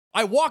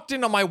I walked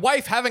in on my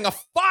wife having a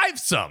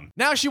fivesome.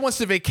 Now she wants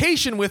to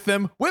vacation with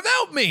them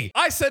without me.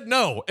 I said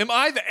no. Am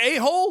I the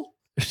a-hole?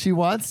 She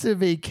wants to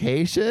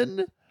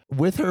vacation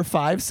with her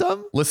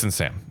fivesome? Listen,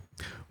 Sam,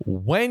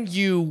 when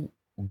you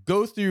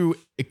go through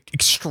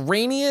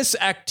extraneous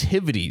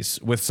activities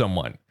with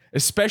someone,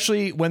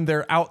 especially when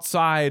they're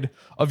outside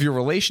of your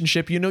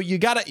relationship, you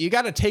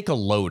gotta take a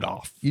load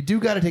off. You do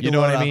got to take a load off. You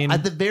know what I mean?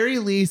 At the very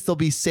least, they'll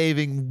be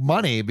saving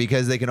money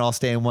because they can all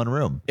stay in one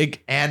room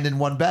and in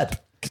one bed.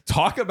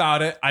 Talk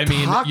about it. I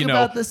mean, talk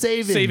about the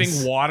savings.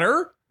 Saving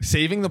water,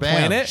 saving the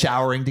planet,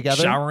 showering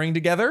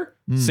together,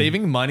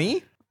 saving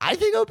money. I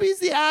think OP's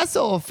the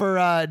asshole for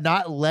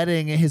not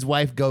letting his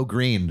wife go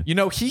green. You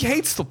know, he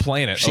hates the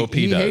planet, OP does.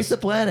 He hates the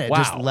planet. Wow.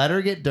 Just let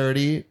her get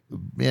dirty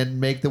and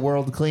make the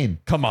world clean.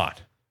 Come on.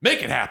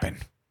 Make it happen.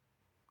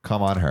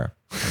 Come on her.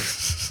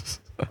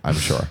 I'm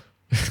sure.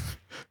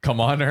 Come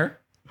on her?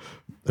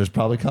 There's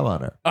probably come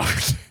on her.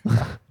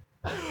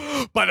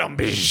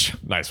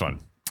 Nice one.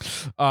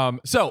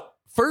 So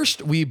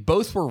first, we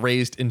both were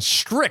raised in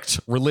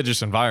strict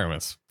religious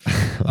environments.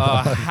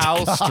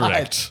 How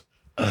strict?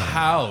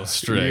 How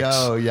strict?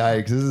 Yo,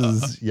 yikes.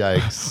 This is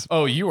yikes.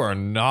 Oh, you are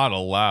not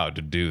allowed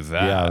to do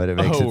that. Yeah, but it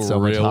makes it so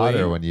much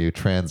hotter when you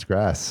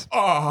transgress.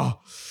 Oh.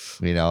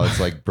 You know, it's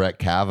like Brett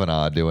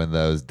Kavanaugh doing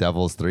those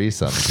devil's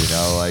threesomes, you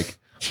know, like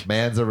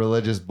man's a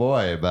religious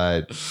boy,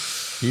 but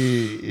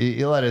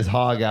he let his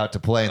hog out to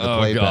play in the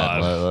playpen.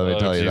 Let me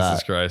tell you that.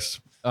 Jesus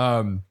Christ.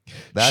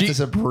 That's a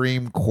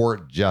Supreme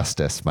Court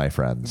justice, my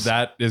friends.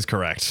 That is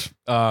correct.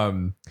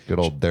 Good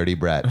old dirty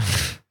Brett.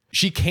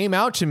 She came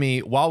out to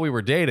me while we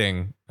were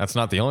dating. That's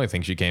not the only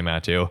thing she came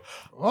out to.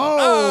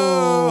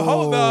 Oh,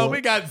 hold on. We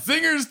got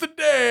zingers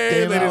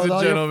today, ladies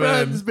and gentlemen.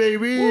 Friends,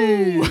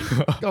 baby.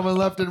 Coming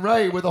left and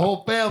right with the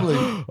whole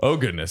family. Oh,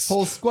 goodness.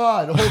 Whole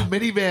squad, a whole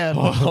minivan.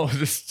 Oh,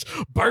 just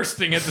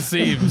bursting at the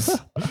seams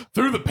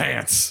through the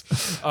pants.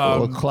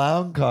 Little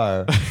clown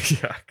car.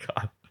 Yeah,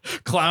 God.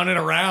 Clowning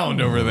around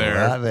over there.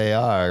 Yeah, they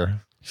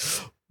are.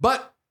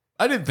 But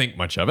I didn't think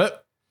much of it.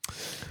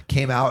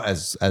 Came out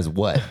as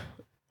what?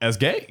 As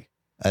gay.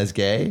 As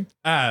gay?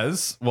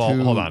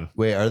 Hold on.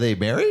 Wait, are they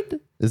married?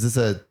 Is this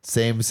a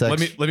same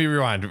sex? Let me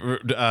rewind.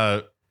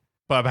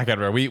 Back at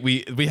her.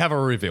 We have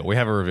a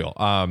reveal.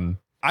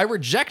 I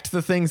reject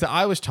the things that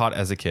I was taught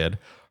as a kid.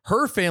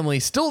 Her family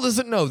still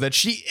doesn't know that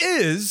she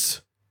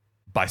is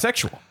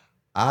bisexual.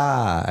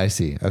 Ah, I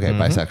see. Okay,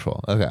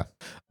 bisexual. Okay.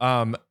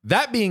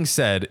 That being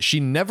said, she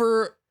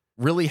never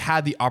really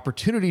had the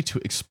opportunity to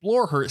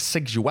explore her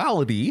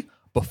sexuality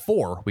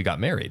before we got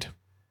married.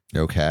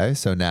 Okay,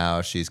 so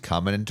now she's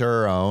coming into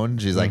her own.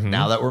 She's like,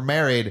 now that we're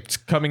married, it's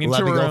coming into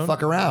let me her go own.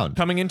 Fuck around.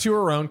 Coming into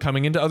her own,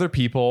 coming into other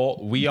people.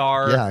 We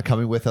are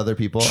coming with other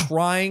people.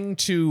 Trying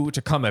to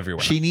come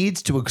everywhere. She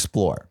needs to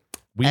explore.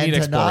 We need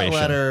exploration. Not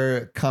let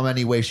her come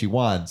any way she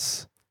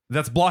wants.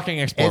 That's blocking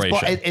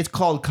exploration. It's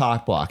called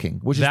cock blocking,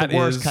 which is the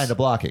worst kind of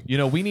blocking. You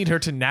know, we need her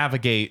to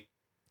navigate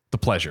the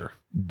pleasure.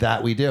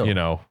 That we do. You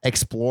know,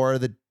 explore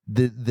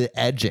the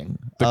edging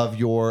of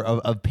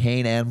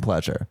pain and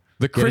pleasure.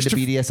 Get into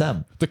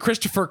BDSM. The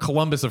Christopher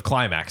Columbus of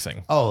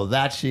climaxing. Oh,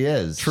 that she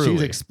is. Truly.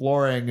 She's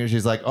exploring and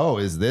she's like, oh,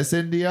 is this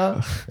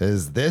India?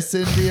 Is this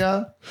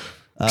India?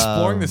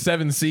 Exploring the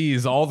seven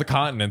seas, all the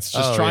continents,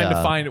 just trying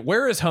to find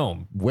where is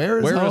home. Where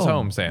is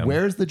home, Sam?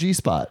 Where's the G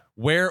spot?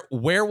 Where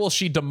will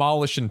she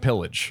demolish and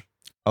pillage?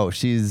 Oh,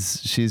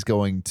 she's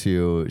going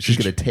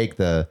to take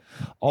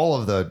all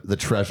of the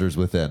treasures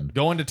within.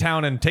 Going to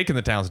town and taking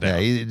the towns down.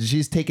 Yeah,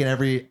 she's taking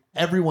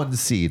everyone's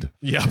seed.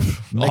 Yep.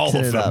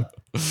 Mixing it up.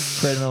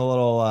 Creating a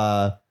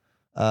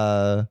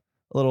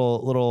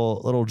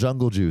little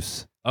jungle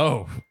juice.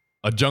 Oh,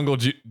 a jungle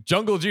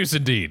juice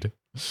indeed.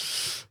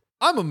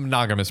 I'm a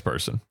monogamous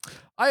person.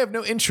 I have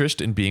no interest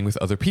in being with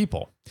other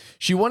people.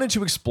 She wanted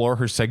to explore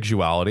her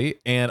sexuality,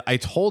 and I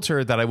told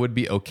her that I would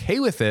be okay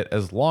with it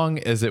as long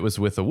as it was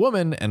with a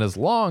woman and as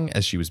long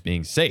as she was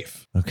being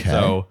safe. Okay.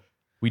 So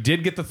we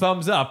did get the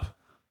thumbs up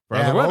for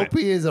other women. OP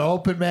is an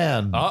open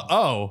man.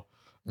 Uh-oh.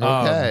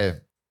 Okay.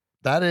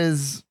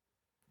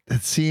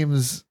 It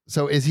seems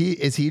so. Is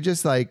he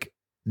just like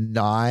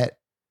not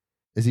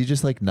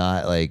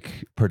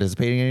like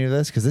participating in any of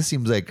this? Because this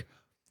seems like,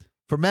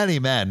 for many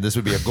men, this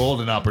would be a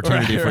golden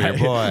opportunity for your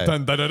boy.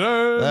 Dun, dun, dun,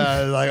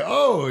 dun. Like,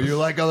 oh, you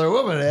like other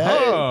women,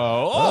 eh?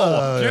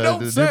 You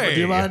don't say.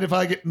 Do you mind if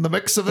I get in the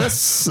mix of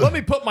this? Let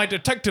me put my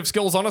detective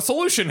skills on a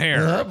solution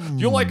here.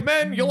 You like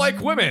men, you like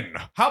women.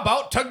 How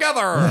about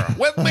together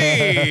with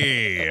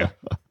me?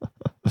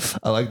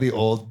 I like the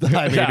old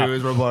timey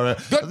news reporter.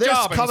 Good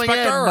job, coming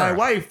Inspector. in. My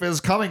wife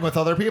is coming with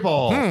other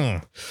people.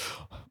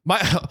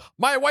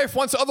 My wife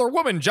wants other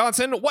women,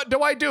 Johnson. What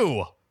do I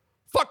do?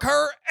 Fuck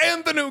her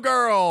and the new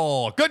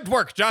girl. Good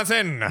work,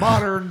 Johnson.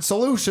 Modern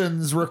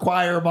solutions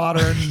require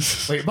modern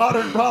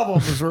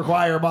problems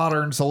require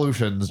modern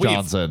solutions,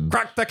 Johnson. We've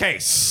cracked the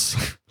case.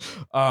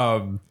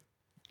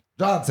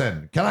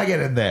 Johnson, can I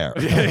get in there?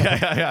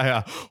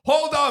 Yeah.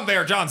 Hold on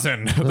there,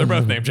 Johnson. They're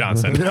both named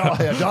Johnson.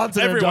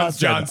 Johnson. Everyone's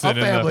Johnson. A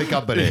family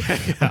company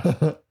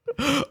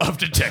of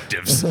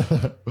detectives.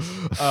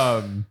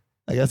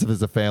 I guess if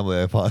it's a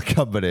family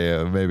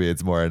company, maybe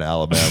it's more in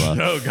Alabama.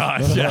 Oh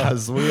gosh, yeah.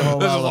 Sweet home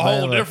This is a Alabama.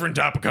 whole different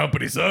type of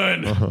company,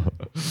 son.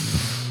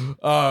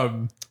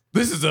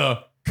 This is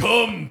a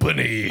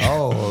company.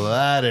 Oh,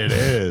 that it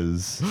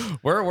is.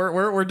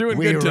 We're doing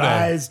We good today.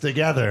 rise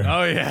together.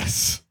 Oh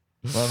yes.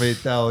 Let me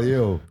tell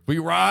you. We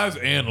rise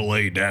and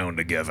lay down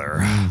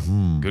together.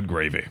 Good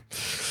gravy.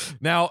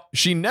 Now,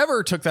 she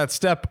never took that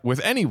step with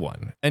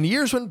anyone, and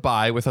years went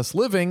by with us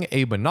living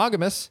a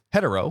monogamous,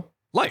 hetero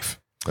life.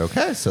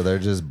 Okay, so they're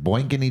just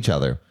boinking each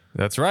other.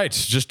 That's right.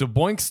 Just the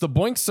boinks. The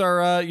boinks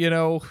are, The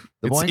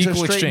it's boinks are equal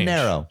straight exchange. and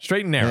narrow.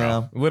 Straight and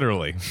narrow,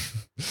 literally.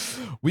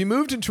 We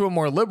moved into a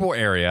more liberal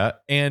area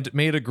and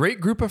made a great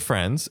group of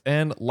friends,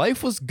 and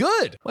life was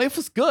good. Life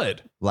was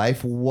good.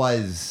 Life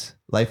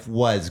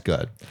was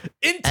good.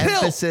 Until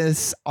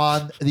Emphasis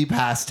on the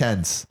past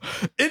tense.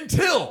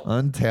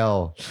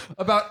 until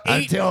about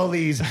Until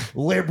these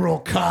liberal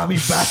commie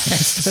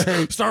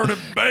bastards started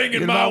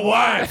banging my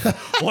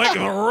wife like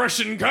the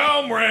Russian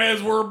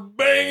comrades were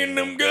banging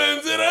them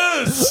guns at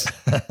us.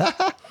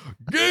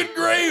 Good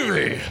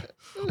gravy.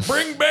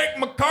 Bring back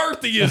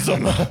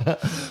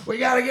McCarthyism. We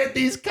gotta get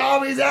these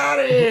commies out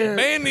of here.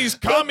 Man, these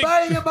They're commie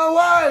banging my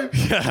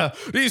wife. yeah,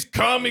 these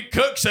commie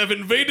cooks have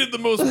invaded the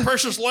most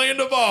precious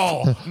land of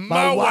all.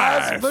 My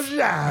wife's wife.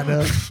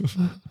 vagina.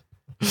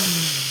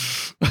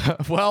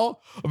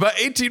 Well, about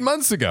 18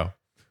 months ago,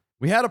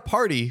 we had a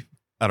party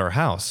at our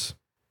house.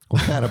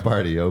 What kind of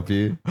party, OP?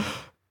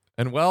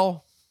 And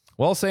well,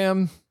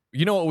 Sam,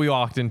 you know what we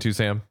walked into,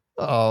 Sam?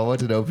 Oh, what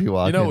did OP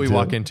walk You know what we into?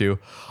 walk into?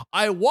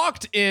 I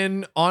walked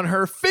in on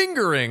her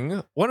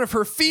fingering one of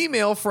her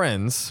female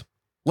friends.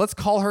 Let's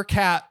call her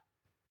Kat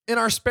in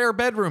our spare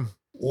bedroom.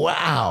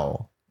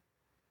 Wow.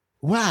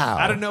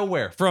 Out of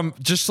nowhere. From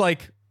just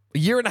like a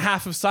year and a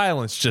half of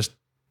silence. Just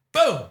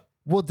boom.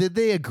 Well, did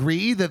they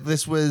agree that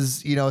this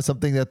was,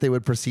 something that they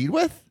would proceed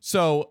with?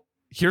 So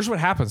here's what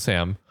happened,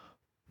 Sam.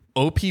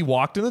 OP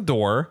walked in the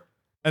door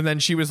and then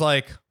she was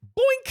like,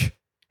 boink.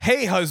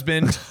 Hey,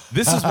 husband,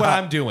 this is what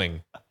I'm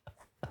doing.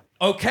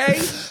 Okay?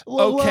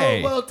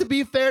 Okay. Well, to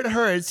be fair to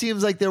her, it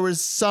seems like there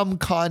was some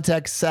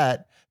context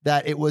set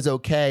that it was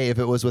okay if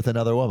it was with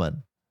another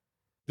woman.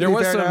 There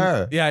was fair to some,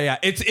 her. yeah.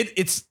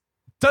 It's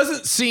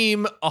doesn't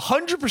seem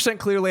 100%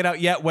 clear laid out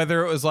yet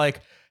whether it was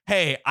like,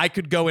 hey, I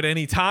could go at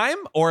any time,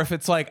 or if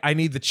it's like I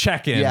need the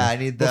check-in. Yeah, I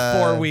need the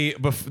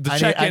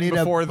check-in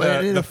before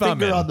the thumb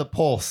finger in. on the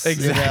pulse.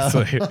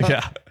 Exactly.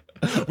 Yeah.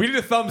 We need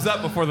a thumbs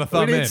up before the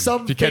thumb We need in.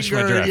 some if you catch my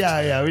finger. drift.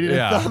 Yeah. We need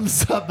a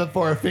thumbs up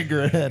before a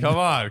finger in.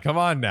 Come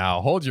on now.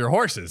 Hold your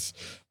horses.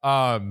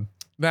 Now,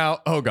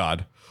 oh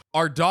God.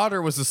 Our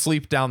daughter was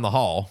asleep down the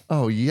hall.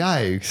 Oh,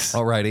 yikes.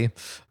 Alrighty.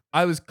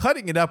 I was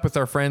cutting it up with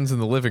our friends in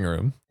the living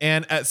room.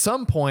 And at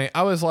some point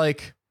I was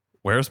like,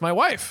 where's my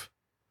wife?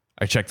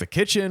 I checked the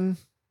kitchen.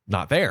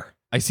 Not there.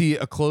 I see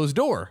a closed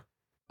door.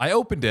 I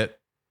opened it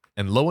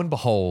and lo and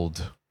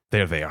behold,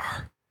 there they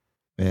are.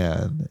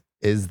 Man,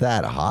 is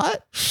that hot?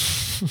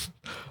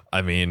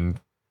 I mean,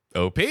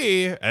 OP,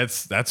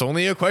 that's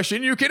only a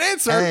question you can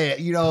answer. Hey,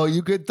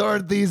 you could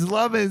turn these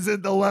lemons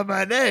into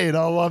lemonade.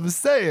 All I'm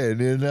saying,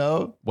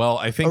 Well,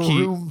 I think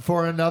room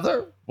for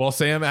another. Well,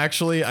 Sam,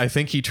 actually, I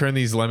think he turned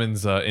these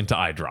lemons into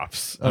eye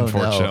drops, Oh,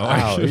 unfortunately. No.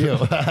 Ow, ew.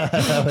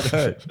 That would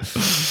hurt.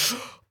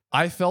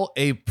 I felt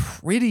a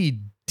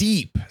pretty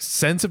deep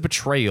sense of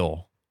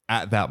betrayal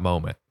at that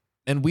moment.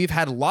 And we've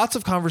had lots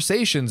of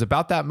conversations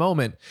about that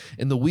moment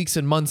in the weeks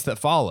and months that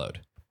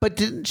followed. But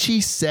didn't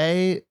she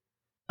say,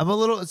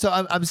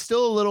 I'm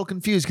still a little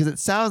confused because it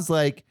sounds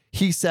like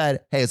he said,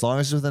 hey, as long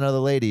as it's with another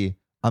lady,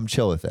 I'm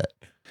chill with it.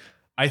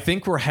 I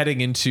think we're heading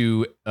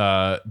into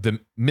the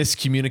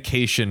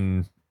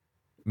miscommunication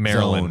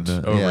Maryland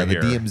Zone. over the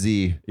here.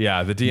 DMZ.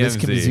 Yeah, the DMZ.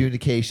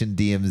 Miscommunication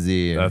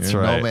DMZ. That's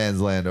You're right. No man's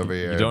land over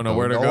here. You don't know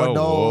where to no go. one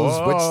knows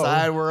Whoa. which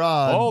side we're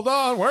on. Hold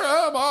on, where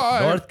am I?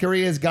 North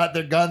Korea's got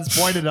their guns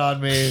pointed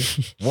on me.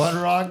 One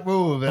wrong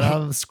move and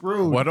I'm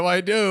screwed. What do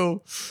I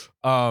do?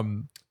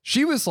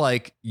 She was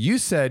like, you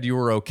said you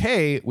were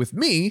okay with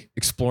me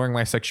exploring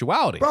my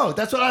sexuality. Bro,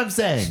 that's what I'm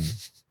saying.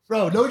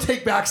 Bro, no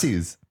take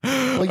backsies.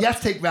 Well,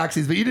 yes, take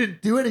backsies, but you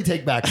didn't do any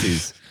take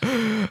backsies.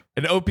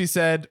 And Opie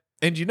said,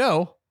 and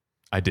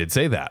I did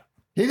say that.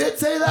 He did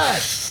say that.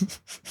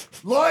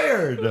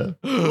 Lawyered.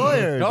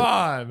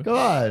 Come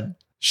on.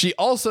 She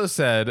also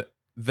said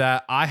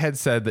that I had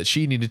said that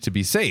she needed to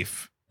be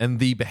safe. And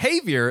the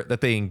behavior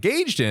that they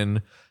engaged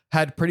in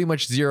had pretty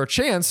much zero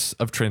chance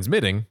of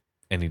transmitting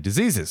any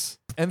diseases.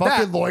 And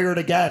Fucking lawyered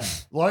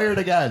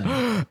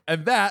again.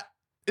 And that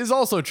is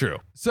also true.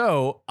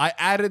 So I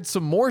added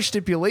some more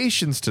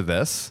stipulations to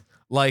this,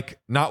 like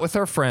not with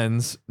our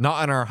friends,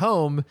 not in our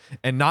home,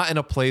 and not in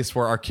a place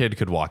where our kid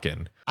could walk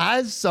in.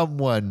 As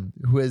someone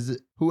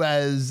who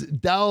has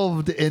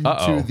delved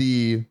into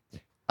the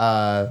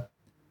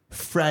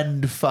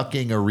friend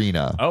fucking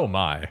arena. Oh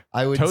my!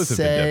 I would Toes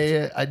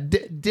say a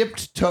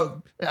dipped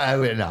toe. I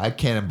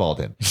cannonballed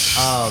in.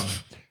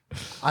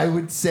 I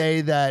would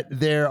say that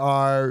there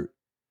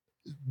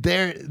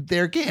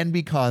can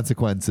be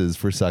consequences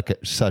for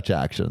such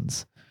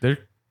actions.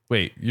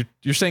 Wait,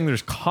 you're saying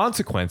there's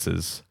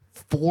consequences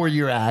for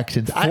your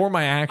actions. for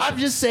my actions? I'm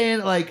just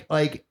saying, like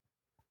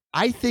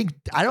I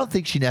don't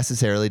think she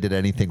necessarily did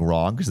anything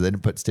wrong because they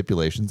didn't put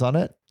stipulations on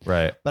it.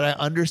 Right. But I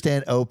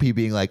understand OP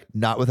being like,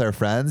 not with our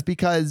friends,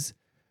 because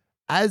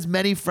as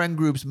many friend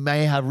groups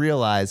may have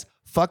realized,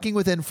 fucking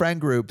within friend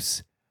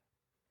groups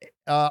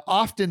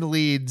often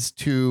leads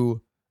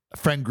to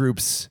friend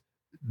groups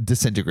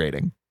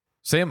disintegrating.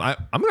 Sam, I'm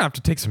gonna have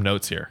to take some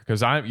notes here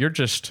because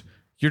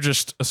you're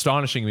just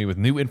astonishing me with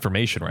new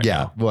information right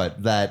now. Yeah,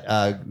 what that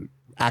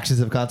actions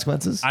have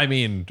consequences? I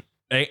mean,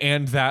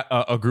 and that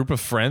a group of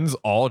friends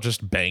all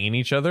just banging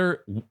each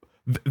other.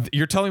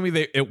 You're telling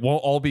me it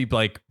won't all be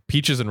like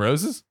peaches and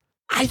roses?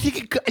 I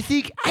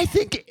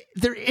think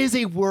there is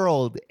a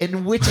world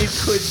in which it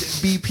could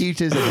be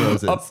peaches and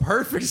roses. A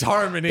perfect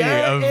harmony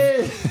of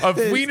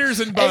wieners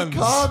and buns. A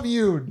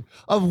commune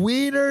of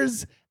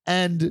wieners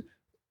and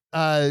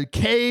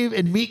cave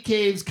and meat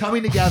caves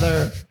coming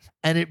together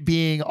and it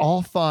being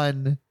all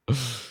fun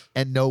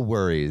and no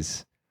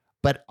worries.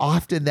 But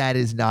often that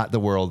is not the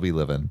world we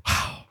live in.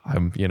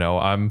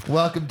 I'm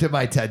welcome to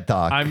my TED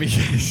Talk.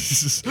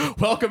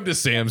 Welcome to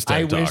Sam's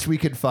TED Talk. I wish we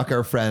could fuck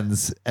our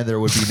friends and there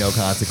would be no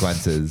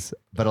consequences,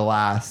 but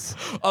alas,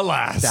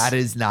 that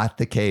is not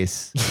the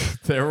case.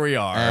 There we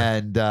are.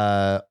 And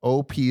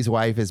OP's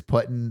wife is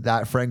putting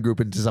that friend group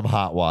into some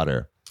hot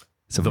water.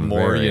 Some the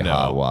more very you know.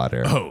 Hot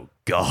water. Oh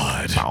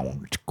God.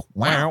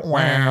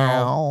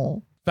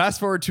 Wow.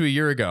 Fast forward to a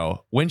year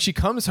ago when she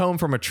comes home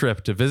from a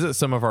trip to visit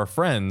some of our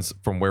friends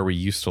from where we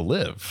used to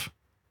live.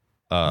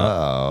 What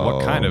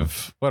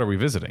are we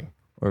visiting?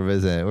 We're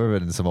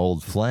visiting some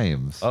old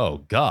flames. Oh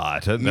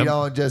God. You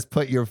don't just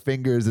put your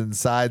fingers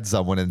inside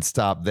someone and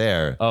stop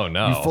there. Oh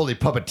no. You fully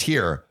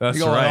puppeteer. That's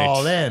You're going right.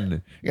 all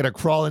in. You gotta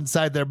crawl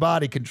inside their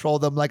body, control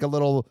them like a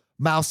little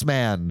mouse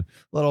man,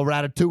 little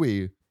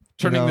ratatouille.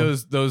 Turning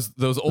those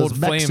old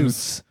flames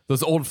suits.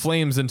 those old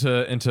flames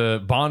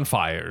into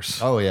bonfires.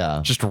 Oh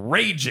yeah. Just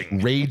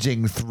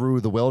raging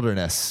through the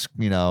wilderness,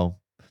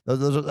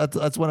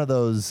 That's one of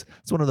those.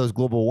 It's one of those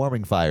global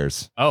warming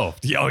fires. Oh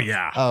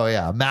yeah. Oh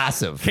yeah,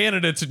 massive.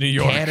 Canada to New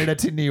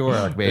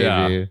York, baby.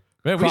 Yeah.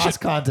 Man,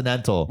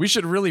 Cross-continental. We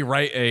should really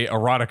write a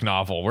erotic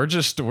novel. We're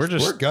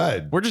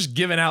good. We're just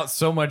giving out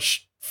so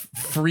much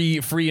free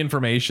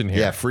information here.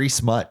 Yeah, free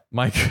smut.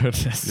 My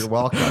goodness. You're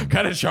welcome.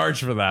 Gotta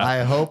charge for that.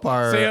 I hope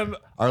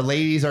our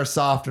ladies are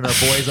soft and our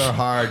boys are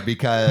hard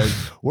because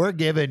we're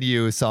giving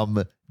you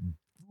some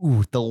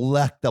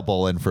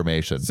delectable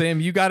information. Sam,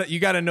 you got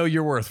to know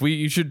your worth.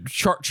 You should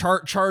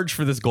charge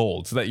for this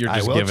gold so that you're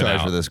just giving out. I will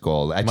charge for this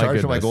gold. I charge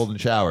for my golden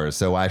showers,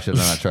 so why should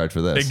I not charge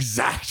for this?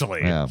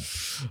 Exactly. Yeah.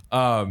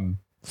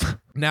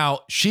 Now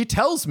she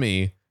tells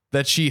me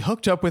that she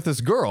hooked up with this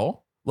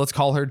girl. Let's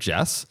call her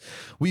Jess.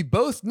 We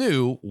both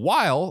knew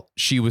while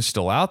she was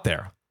still out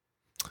there.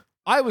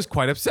 I was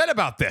quite upset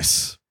about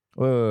this.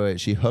 Wait.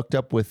 She hooked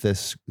up with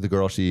the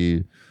girl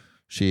she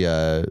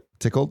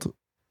tickled.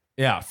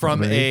 Yeah,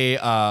 from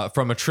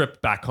a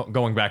trip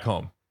going back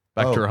home,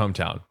 to her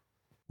hometown.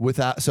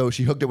 So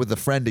she hooked up with a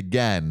friend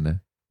again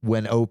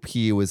when OP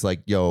was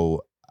like,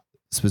 "Yo,"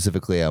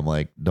 specifically, I'm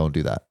like, "Don't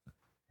do that."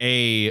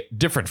 A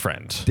different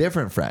friend.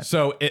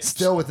 So it's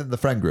still within the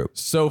friend group.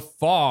 So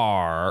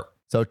far.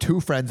 So two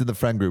friends in the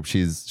friend group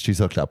she's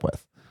hooked up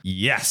with.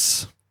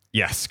 Yes.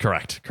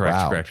 Correct.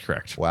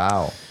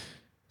 Wow.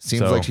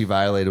 Seems like she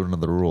violated one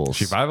of the rules.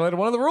 She violated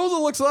one of the rules,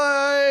 it looks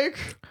like.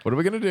 What are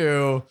we going to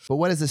do? But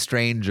what is a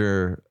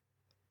stranger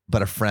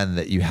but a friend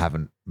that you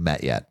haven't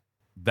met yet?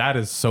 That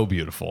is so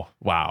beautiful.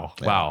 Wow.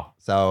 Yeah. Wow.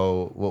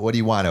 So what do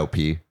you want, OP?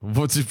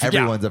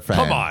 Everyone's a friend.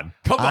 Come on.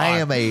 I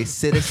am a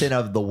citizen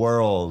of the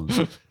world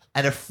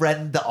and a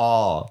friend to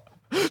all.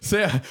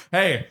 So,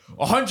 hey,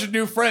 100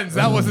 new friends.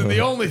 That wasn't the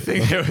only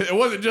thing. It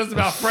wasn't just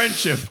about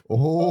friendship.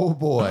 Oh,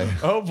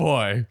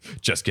 boy.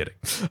 Just kidding.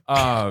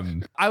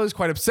 I was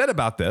quite upset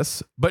about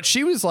this, but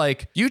she was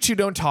like, you two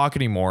don't talk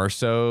anymore,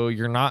 so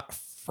you're not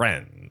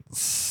friends.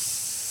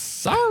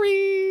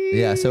 Sorry.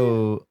 Yeah,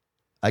 so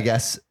I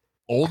guess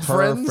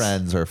her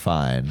friends are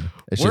fine.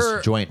 It's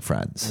just joint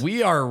friends.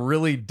 We are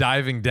really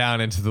diving down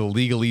into the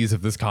legalese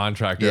of this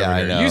contract over here.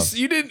 I know.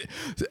 You didn't.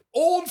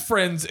 Old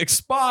friends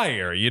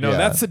expire.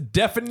 That's a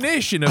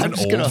definition of an old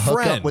friend. I'm just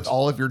gonna hook up with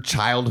all of your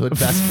childhood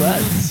best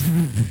friends.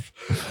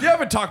 You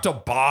haven't talked to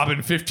Bob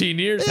in 15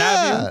 years,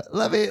 have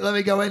you? Let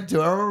me go into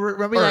it.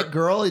 Remember that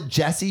girl,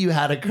 Jessie, you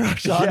had a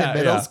crush on in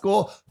middle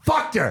school?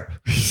 Fucked her,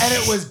 and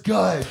it was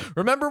good.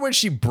 Remember when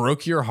she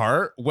broke your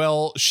heart?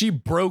 Well, she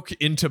broke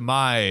into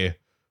my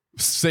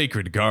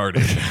sacred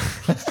garden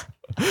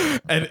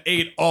and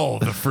ate all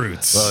the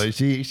fruits. Well,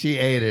 she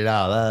ate it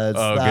out.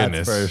 That's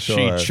goodness, for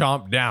sure. She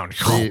chomped down.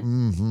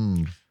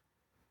 It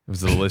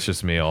was a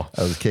delicious meal.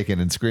 I was kicking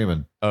and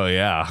screaming. Oh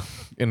yeah,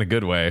 in a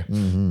good way.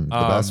 The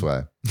best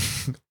way.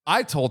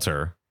 I told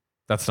her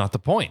that's not the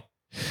point.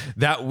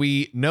 That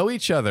we know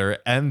each other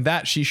and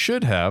that she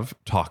should have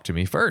talked to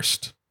me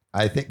first.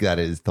 I think that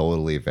is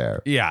totally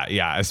fair.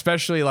 Yeah.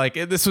 Especially like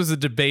this was a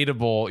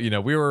debatable.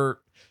 We were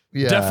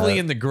definitely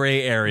in the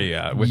gray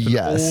area with an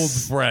old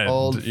friend.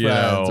 Old you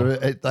friends.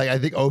 know? Like I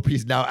think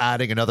OP's now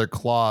adding another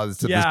clause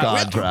to this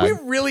contract.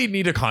 We really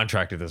need a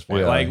contract at this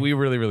point. Yeah. Like we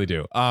really, really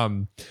do.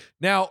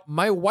 Now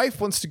my wife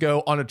wants to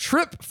go on a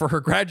trip for her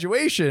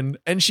graduation,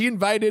 and she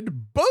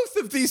invited both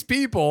of these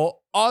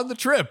people on the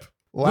trip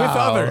with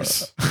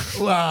others.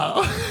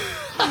 Wow.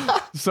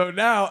 So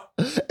now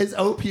is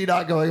OP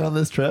not going on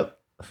this trip?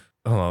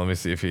 Hold on, let me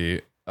see if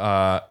he.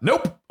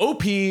 Nope.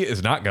 OP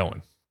is not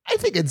going. I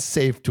think it's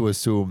safe to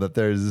assume that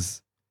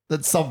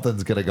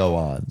something's gonna go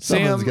on.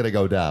 Something's gonna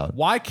go down.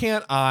 Why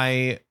can't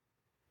a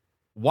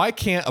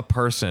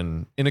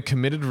person in a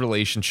committed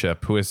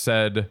relationship who has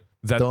said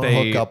that Don't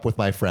they hook up with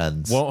my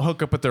friends won't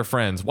hook up with their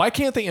friends, why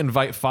can't they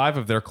invite 5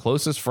 of their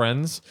closest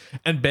friends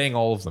and bang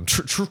all of them?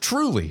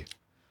 Truly.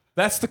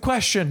 That's the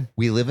question.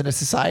 We live in a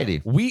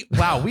society. We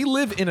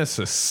live in a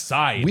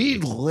society. We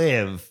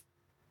live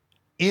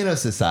in a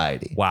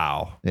society.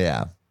 Wow.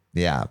 Yeah.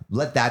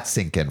 Let that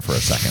sink in for a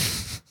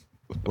second.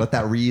 Let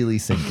that really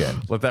sink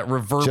in. Let that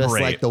reverberate. Just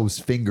like those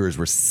fingers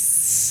were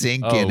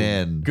sinking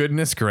in.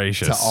 Goodness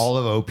gracious. To all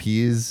of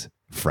OP's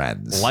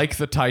friends. Like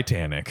the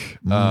Titanic.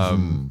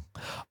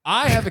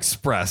 I have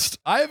expressed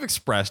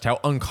how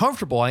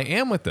uncomfortable I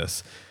am with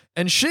this.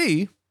 And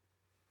she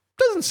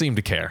doesn't seem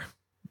to care.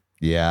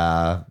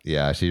 Yeah,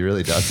 she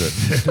really doesn't.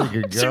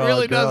 She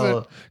really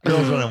doesn't.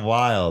 Girl's running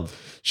wild.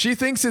 She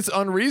thinks it's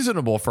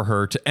unreasonable for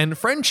her to end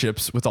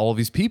friendships with all of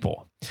these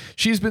people.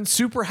 She's been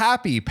super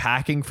happy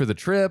packing for the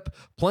trip,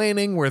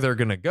 planning where they're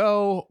going to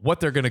go, what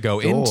they're going to go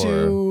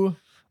into.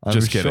 I'm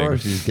Just kidding. sure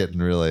she's getting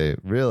really,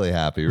 really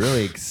happy,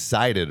 really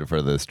excited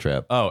for this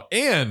trip. Oh,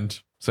 and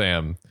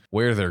Sam,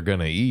 where they're going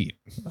to eat.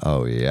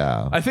 Oh,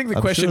 yeah. I think the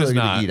I'm question sure is they're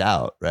gonna not eat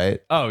out, right?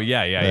 Oh,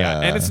 yeah.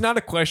 And it's not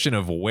a question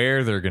of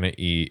where they're going to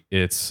eat.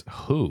 It's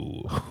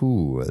who.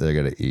 Who they're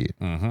going to eat.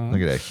 Mm-hmm.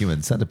 Look at that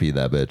human centipede,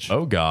 that bitch.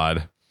 Oh,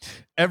 God.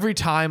 Every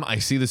time I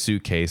see the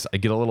suitcase, I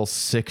get a little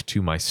sick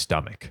to my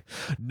stomach.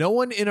 No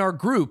one in our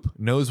group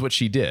knows what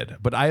she did,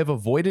 but I have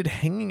avoided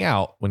hanging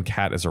out when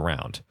Kat is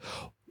around.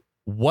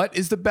 What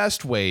is the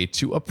best way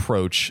to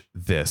approach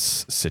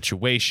this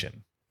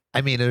situation?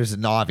 I mean, there's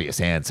an obvious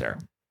answer.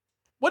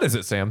 What is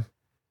it, Sam?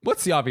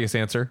 What's the obvious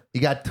answer?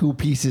 You got 2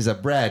 pieces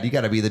of bread. You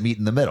got to be the meat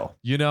in the middle.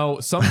 You know,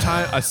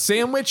 sometimes a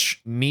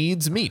sandwich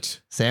needs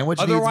meat. Otherwise,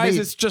 needs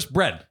meat. It's just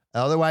bread.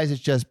 Otherwise,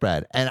 it's just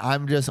bread. And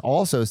I'm just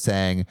also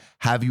saying,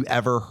 have you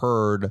ever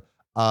heard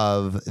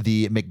of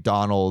the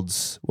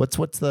McDonald's? What's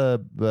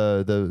the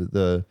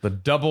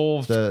double?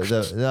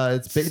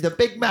 It's big, the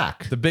Big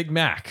Mac. The Big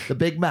Mac. The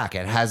Big Mac.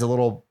 It has a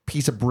little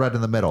piece of bread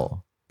in the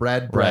middle.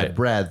 Bread.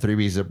 3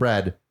 pieces of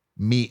bread.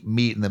 Meat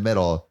in the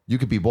middle. You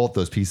could be both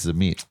those pieces of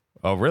meat.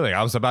 Oh, really?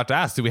 I was about to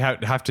ask. Do we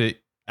have to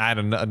add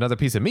another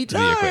piece of meat to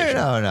the equation?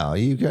 No.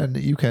 You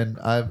can.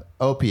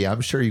 OP.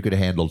 I'm sure you could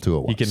handle 2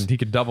 at once. He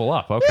could double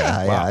up. Okay.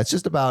 Yeah. It's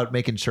just about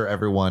making sure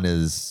everyone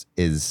is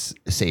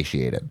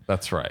satiated.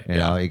 That's right. You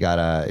know, you got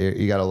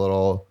a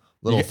little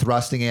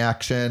thrusting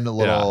action, a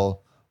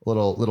little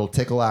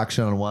tickle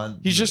action on one.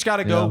 He's just got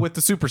to go with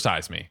the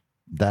supersize me.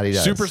 That he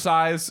does.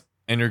 Supersize,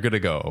 and you're good to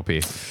go. OP.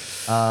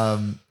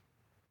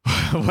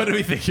 What do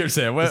we think you're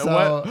saying? What?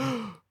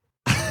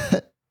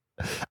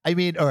 I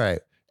mean, all right.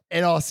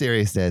 In all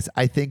seriousness,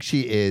 I think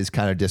she is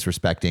kind of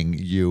disrespecting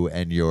you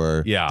and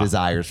your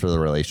desires for the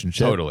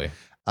relationship. Totally.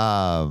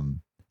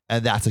 And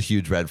that's a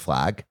huge red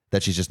flag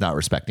that she's just not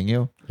respecting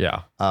you.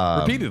 Yeah.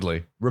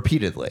 Repeatedly.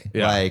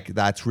 Yeah. Like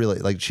that's really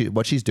like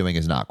what she's doing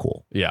is not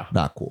cool. Yeah.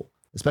 Not cool.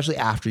 Especially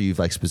after you've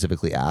like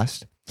specifically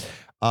asked.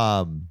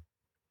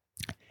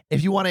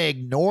 If you want to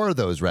ignore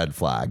those red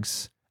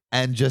flags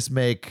and just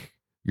make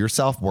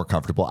yourself more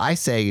comfortable, I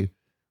say,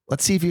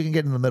 let's see if you can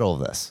get in the middle of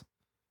this.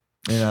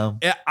 You know,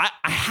 I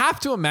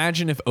have to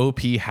imagine if OP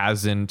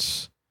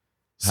hasn't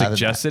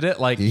suggested it,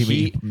 like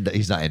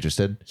he's not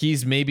interested.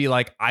 He's maybe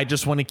like, I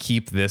just want to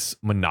keep this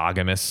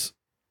monogamous.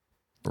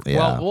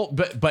 Yeah. Well,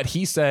 but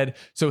he said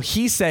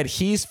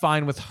he's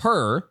fine with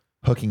her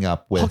hooking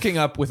up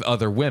with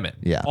other women.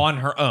 Yeah. On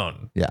her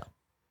own. Yeah.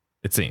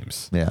 It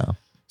seems. Yeah.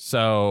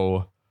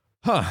 So,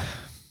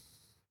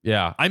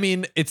 yeah. I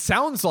mean, it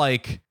sounds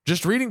like,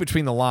 just reading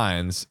between the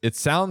lines, it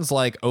sounds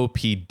like OP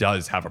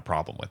does have a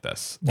problem with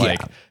this.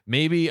 Like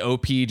maybe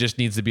OP just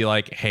needs to be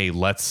like, hey,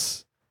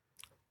 let's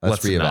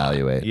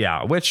reevaluate.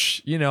 Yeah.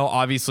 Which, you know,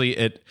 obviously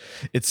it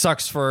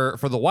sucks for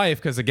the wife.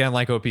 Because again,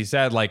 like OP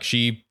said, like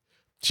she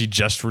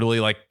just really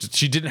like,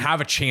 she didn't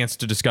have a chance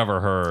to discover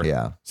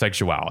her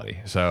sexuality.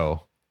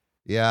 So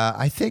yeah,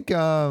 I think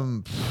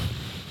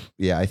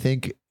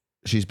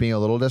she's being a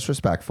little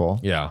disrespectful.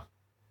 Yeah.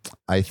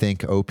 I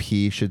think OP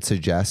should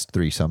suggest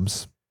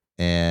threesomes.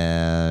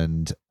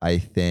 And I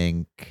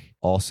think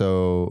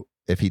also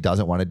if he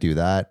doesn't want to do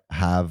that,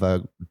 have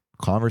a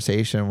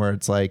conversation where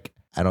it's like,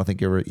 I don't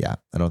think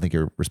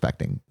you're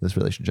respecting this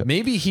relationship.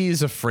 Maybe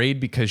he's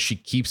afraid because she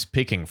keeps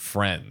picking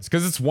friends.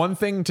 Because it's one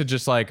thing to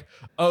just like,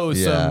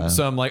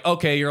 some like,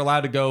 okay, you're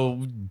allowed to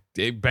go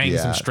bang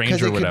some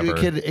stranger or whatever.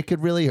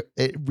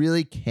 It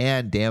really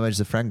can damage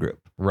the friend group.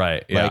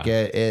 Right. Yeah. Like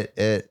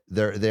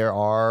there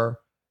are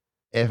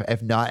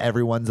if not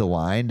everyone's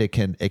aligned, it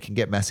can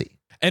get messy.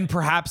 And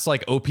perhaps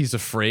like OP's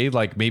afraid,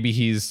 like maybe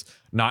he's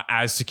not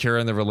as secure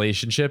in the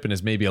relationship and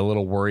is maybe a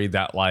little worried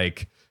that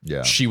like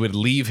she would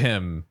leave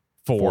him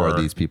for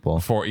these people,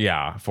 for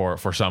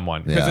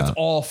someone,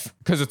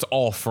 because it's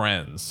all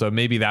friends. So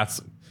maybe that's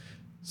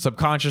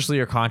subconsciously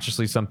or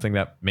consciously something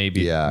that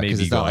maybe because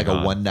it's not like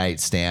a one night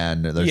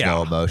stand. There's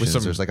no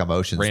emotions. There's like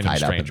emotions tied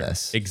stranger. up in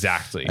this.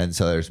 Exactly. And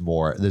so there's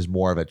more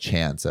of a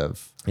chance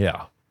of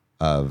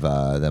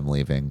them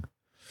leaving.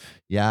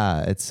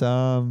 Yeah, it's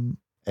a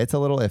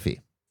little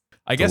iffy.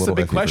 I guess the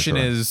big question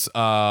is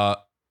to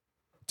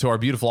our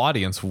beautiful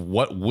audience,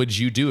 what would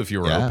you do if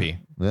you were OP?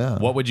 Yeah.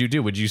 What would you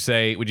do? Would you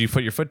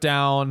put your foot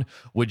down?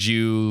 Would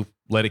you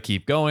let it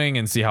keep going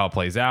and see how it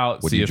plays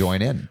out? Would you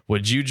join in?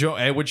 Would you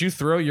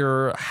throw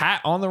your hat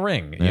on the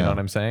ring? You know what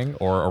I'm saying?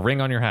 Or a ring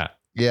on your hat?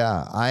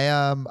 Yeah.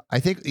 I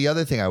think the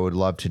other thing I would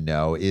love to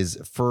know is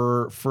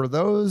for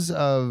those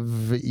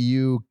of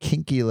you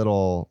kinky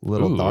little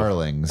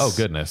darlings. Oh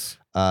goodness.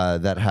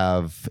 That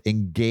have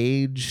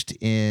engaged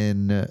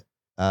in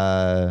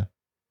a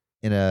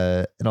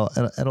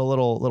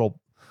little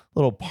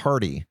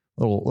party,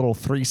 little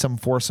threesome,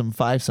 foursome,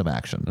 fivesome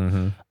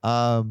action.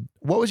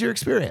 What was your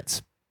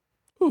experience?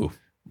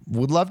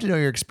 Would love to know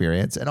your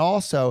experience. And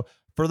also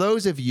for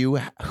those of you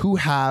who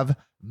have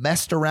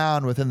messed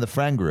around within the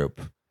friend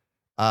group,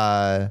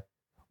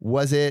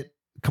 was it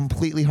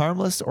completely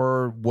harmless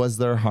or was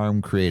there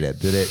harm created?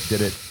 Did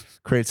it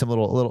create some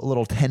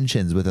little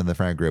tensions within the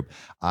friend group?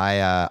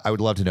 I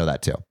would love to know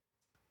that too.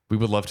 We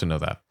would love to know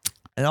that.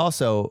 And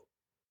also,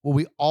 what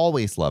we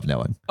always love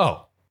knowing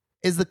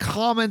is the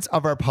comments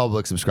of our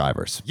public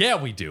subscribers.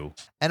 Yeah, we do.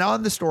 And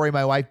on the story,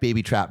 my wife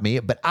baby trapped me,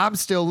 but I'm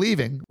still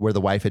leaving, where the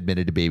wife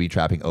admitted to baby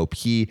trapping OP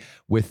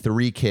with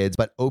 3 kids,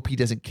 but OP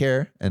doesn't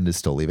care and is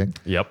still leaving.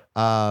 Yep.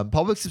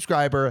 Public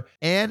subscriber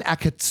and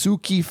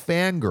Akatsuki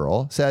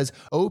fangirl says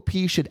OP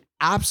should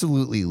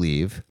absolutely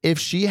leave. If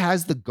she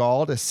has the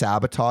gall to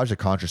sabotage the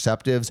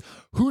contraceptives,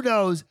 who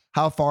knows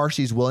how far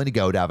she's willing to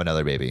go to have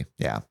another baby.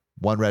 Yeah.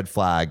 One red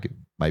flag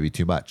might be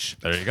too much.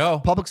 There you go.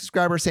 Public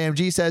subscriber Sam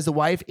G says the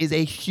wife is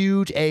a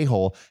huge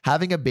a-hole.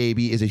 Having a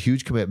baby is a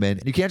huge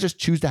commitment, and you can't just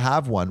choose to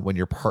have one when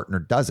your partner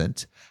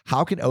doesn't.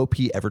 How can OP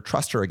ever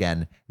trust her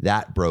again?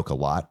 That broke a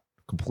lot.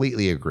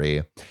 Completely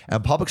agree.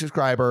 And public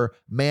subscriber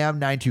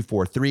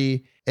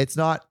Ma'am9243, it's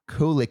not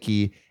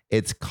colicky,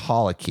 it's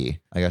colicky.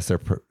 I guess they're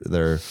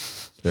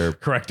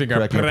correcting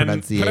our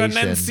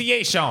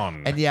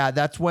pronunciation. And yeah,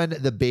 that's when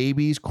the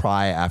babies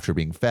cry after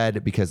being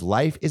fed because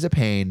life is a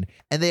pain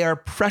and they are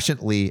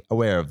presciently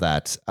aware of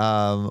that.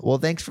 Well,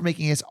 thanks for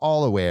making us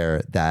all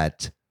aware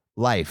that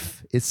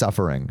life is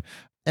suffering.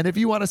 And if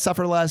you want to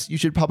suffer less, you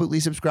should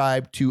publicly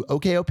subscribe to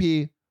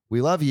OKOP.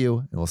 We love you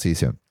and we'll see you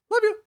soon.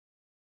 Love you.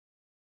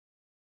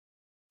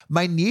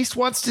 My niece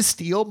wants to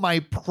steal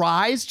my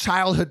prized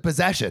childhood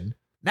possession.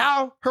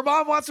 Now her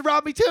mom wants to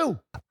rob me too.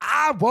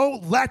 I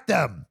won't let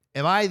them.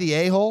 Am I the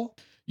a-hole?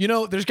 You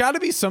know, there's got to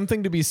be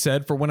something to be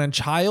said for when a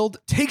child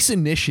takes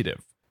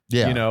initiative.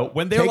 Yeah. You know,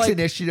 when they're takes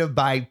initiative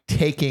by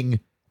taking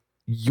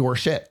your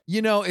shit.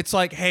 You know, it's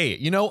like, hey,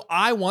 you know,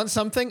 I want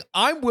something.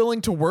 I'm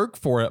willing to work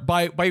for it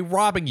by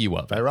robbing you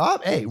of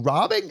it. Hey,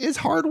 robbing is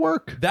hard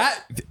work.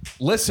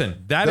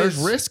 There's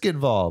risk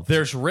involved.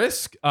 There's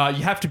risk.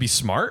 You have to be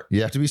smart.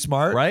 You have to be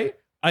smart. Right?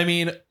 I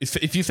mean,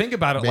 if you think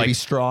about it, maybe like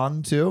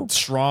strong too.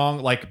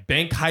 Strong, like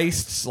bank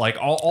heists, like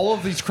all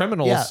of these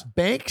criminals. Yeah,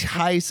 bank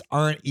heists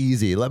aren't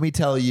easy. Let me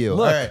tell you.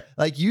 Look, all right,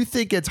 like you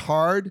think it's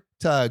hard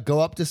to go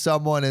up to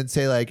someone and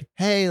say like,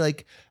 "Hey,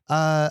 like,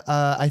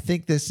 I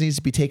think this needs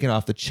to be taken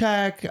off the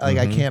check. Like,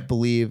 I can't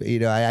believe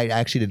I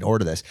actually didn't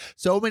order this."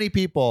 So many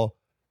people,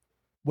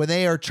 when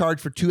they are charged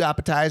for 2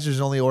 appetizers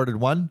and only ordered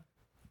 1,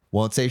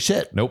 won't say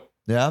shit. Nope.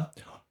 Yeah,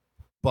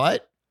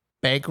 but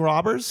bank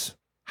robbers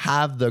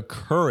have the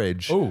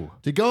courage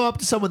to go up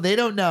to someone they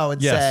don't know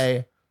and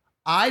say,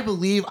 I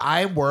believe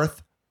I'm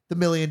worth the $1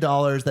 million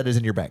that is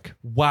in your bank.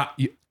 Wow.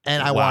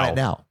 And I want it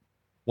now.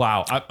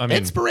 Wow. I mean,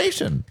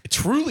 inspiration.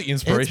 Truly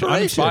inspiration.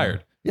 I'm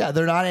inspired. Yeah.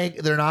 They're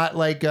not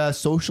like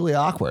socially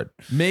awkward.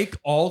 Make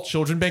all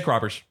children bank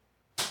robbers.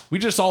 We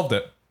just solved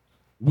it.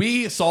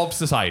 We solved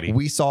society.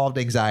 We solved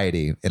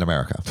anxiety in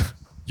America.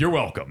 You're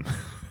welcome.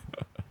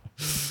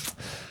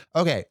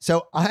 Okay,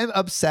 so I'm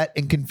upset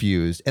and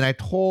confused, and I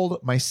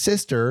told my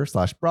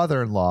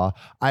sister/brother-in-law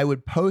I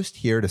would post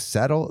here to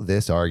settle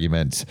this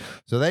argument.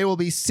 So they will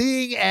be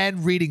seeing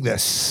and reading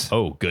this.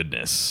 Oh,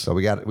 goodness. So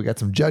we got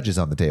some judges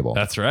on the table.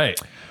 That's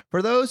right.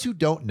 For those who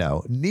don't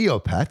know,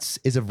 Neopets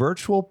is a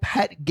virtual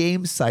pet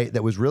game site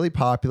that was really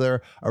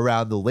popular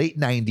around the late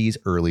 90s,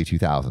 early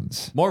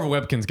 2000s. More of a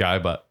Webkins guy,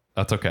 but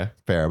that's okay.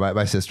 Fair.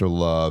 My sister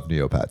loved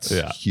Neopets.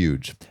 Yeah.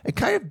 Huge. It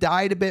kind of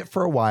died a bit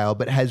for a while,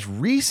 but has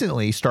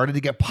recently started to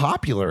get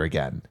popular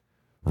again.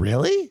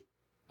 Really?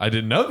 I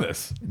didn't know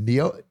this.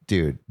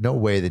 Dude, no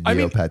way the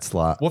Neopets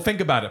lot. Well,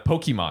 think about it.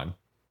 Pokemon.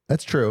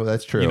 That's true.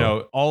 That's true. You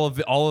know, all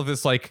of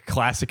this like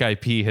classic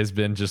IP has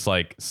been just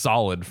like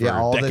solid for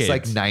all decades. This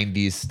like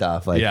 90s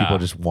stuff like people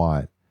just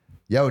want.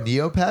 Yo,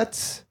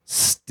 Neopets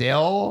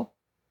still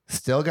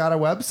Still got a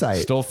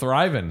website. Still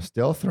thriving.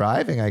 Still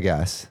thriving, I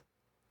guess.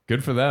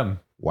 Good for them.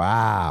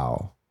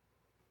 Wow.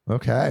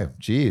 Okay.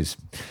 Jeez.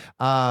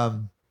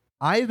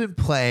 I've been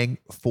playing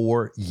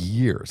for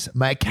years.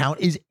 My account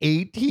is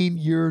 18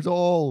 years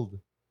old.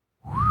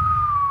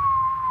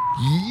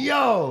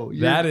 Yo,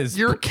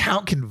 your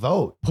account can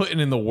vote. Putting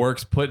in the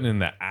works, putting in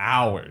the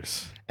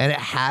hours. And it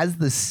has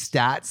the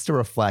stats to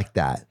reflect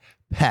that.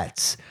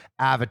 Pets,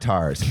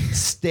 avatars,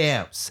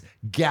 stamps,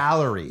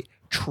 gallery,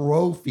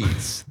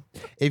 trophies.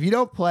 If you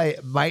don't play,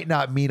 it might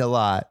not mean a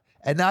lot.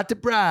 And not to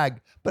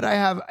brag, but I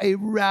have a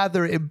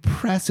rather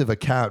impressive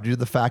account due to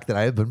the fact that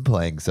I have been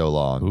playing so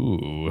long.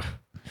 Ooh.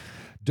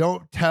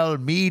 Don't tell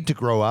me to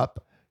grow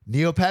up.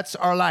 Neopets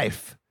are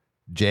life.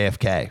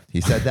 JFK.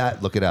 He said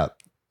that. Look it up.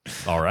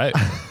 All right.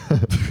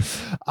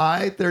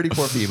 I,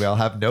 34 female,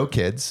 have no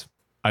kids.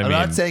 I'm mean,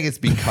 not saying it's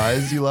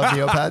because you love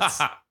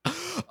Neopets.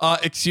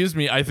 Excuse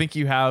me. I think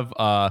you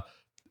have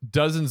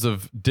dozens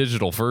of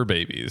digital fur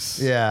babies.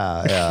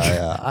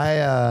 Yeah.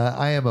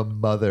 I am a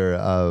mother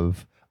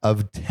of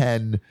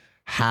 10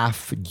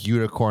 half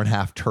unicorn,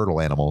 half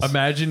turtle animals.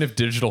 Imagine if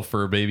digital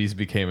fur babies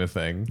became a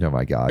thing. Oh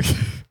my God.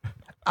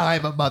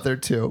 I'm a mother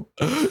too.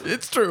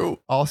 It's true.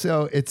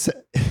 Also, it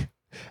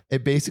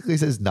basically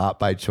says not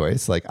by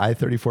choice. Like I,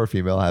 34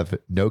 female, have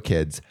no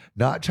kids,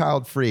 not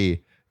child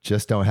free,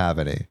 just don't have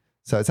any.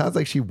 So it sounds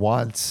like she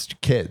wants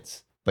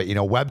kids. But,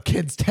 web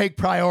kids take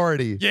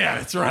priority. Yeah,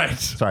 that's right.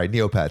 Sorry,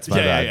 Neopets. My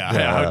bad.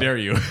 Yeah. How dare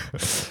you?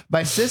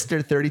 My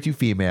sister, 32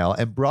 female,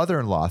 and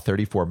brother-in-law,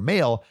 34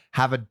 male,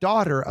 have a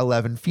daughter,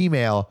 11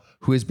 female,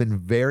 who has been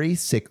very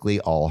sickly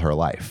all her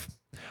life.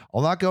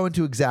 I'll not go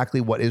into exactly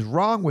what is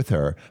wrong with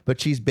her,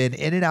 but she's been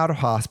in and out of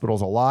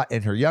hospitals a lot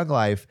in her young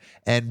life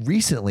and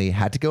recently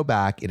had to go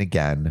back in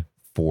again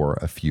for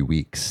a few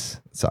weeks.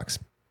 It sucks.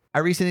 I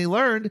recently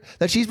learned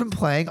that she's been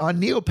playing on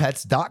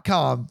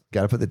neopets.com,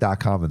 got to put the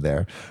 .com in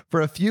there,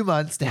 for a few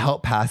months to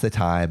help pass the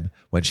time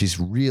when she's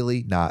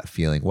really not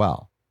feeling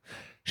well.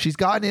 She's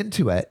gotten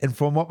into it, and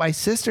from what my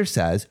sister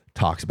says,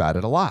 talks about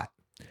it a lot.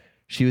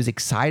 She was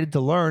excited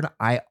to learn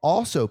I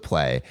also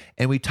play,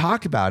 and we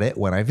talked about it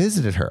when I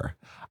visited her.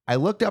 I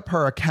looked up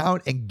her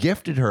account and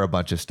gifted her a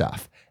bunch of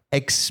stuff,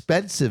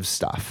 expensive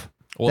stuff.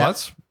 Well,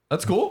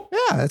 that's cool.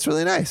 Yeah, that's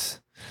really nice.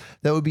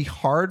 That would be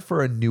hard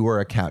for a newer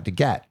account to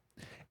get.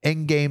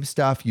 In-game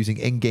stuff using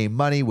in-game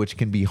money, which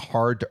can be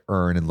hard to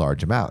earn in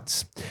large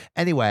amounts.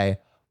 Anyway,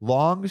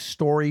 long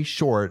story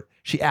short,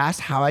 she asked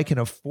how I can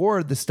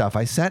afford the stuff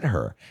I sent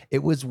her.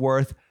 It was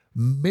worth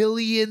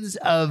millions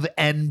of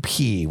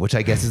NP, which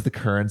I guess is the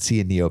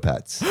currency in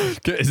Neopets.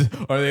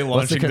 Are they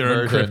launching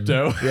their own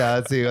crypto? Yeah,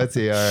 let's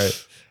see. All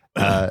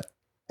right.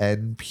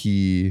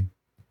 NP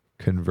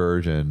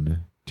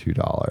conversion,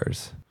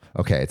 $2.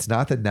 Okay, it's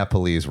not the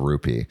Nepalese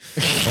rupee.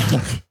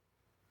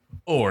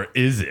 Or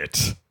is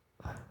it?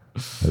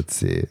 Let's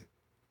see.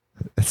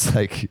 It's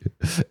like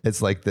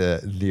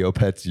the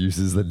Neopets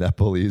uses the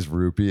Nepalese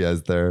rupee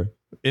as their.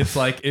 It's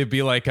like it'd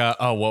be like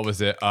what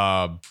was it?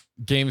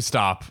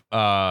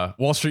 GameStop,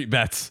 Wall Street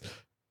Bets,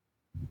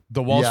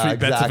 the Wall Street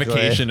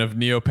Betsification of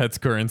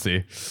Neopets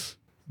currency.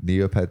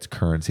 Neopets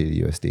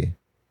currency to USD.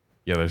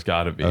 Yeah, there's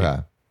got to be. Okay.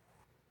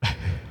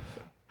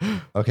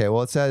 Okay.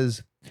 Well, it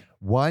says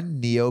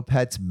one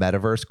Neopets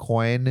metaverse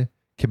coin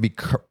can be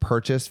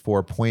purchased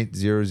for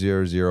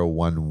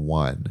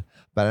 0.00011.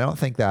 But I don't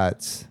think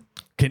that's.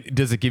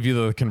 Does it give you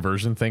the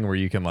conversion thing where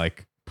you can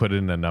like put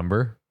in a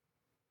number,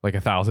 like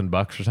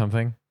 $1,000 or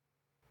something?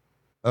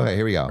 Okay,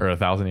 here we go. Or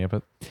 1,000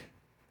 Neopets.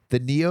 The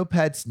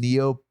Neopets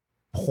Neo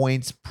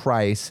points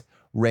price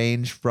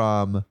range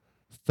from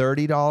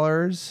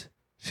 $30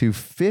 to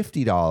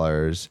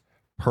 $50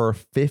 per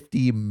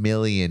 50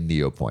 million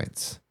Neo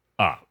points.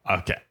 Ah,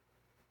 okay.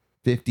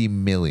 50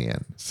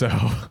 million. So,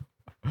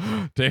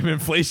 damn,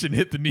 inflation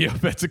hit the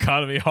Neopets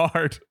economy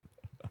hard.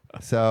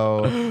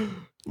 So,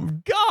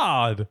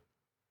 God,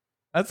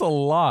 that's a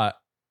lot.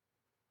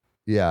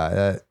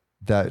 Yeah,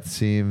 that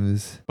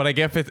seems. But I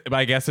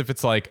guess if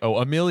it's like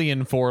 $1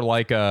 million for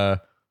like a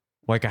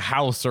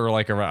house or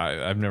like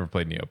I've never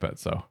played Neopets,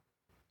 so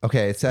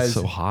okay. It says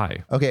it's so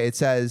high. Okay, it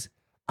says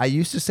I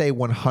used to say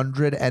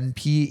 100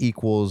 NP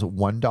equals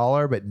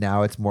 $1, but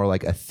now it's more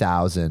like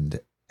 1,000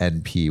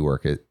 NP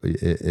work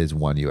is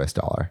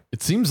 $1.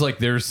 It seems like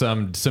there's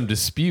some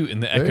dispute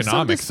in the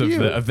economics of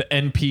the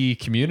NP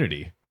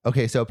community.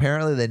 Okay, so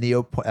apparently the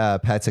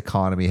Neopets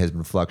economy has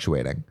been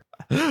fluctuating.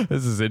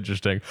 This is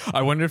interesting.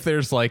 I wonder if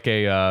there's like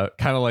a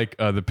kind of like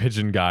the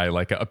pigeon guy,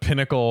 like a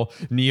pinnacle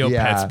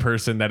Neopets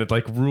person that it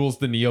like rules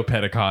the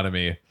Neopet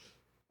economy.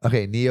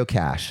 Okay,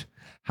 Neocash.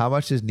 How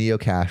much is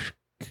Neocash?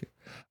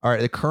 All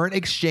right, the current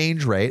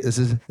exchange rate. This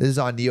is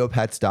on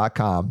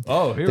neopets.com.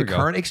 Oh, here we go. The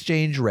current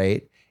exchange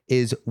rate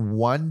is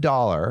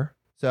 $1.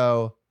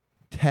 So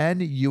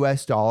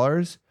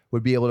 $10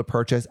 would be able to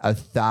purchase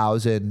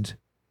 1,000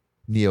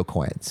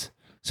 Neocoins.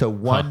 So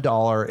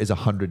 $1 is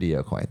 100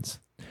 Neocoins.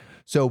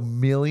 So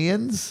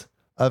millions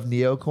of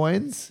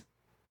Neocoins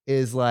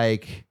is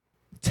like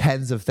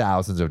tens of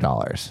thousands of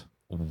dollars.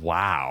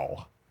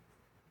 Wow.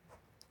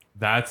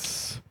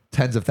 That's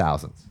Tens of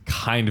thousands.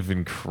 Kind of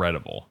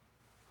incredible.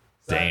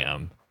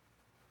 Damn.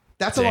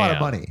 That's a lot of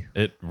money.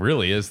 It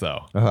really is,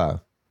 though. I'm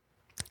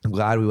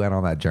glad we went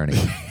on that journey.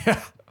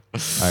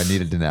 I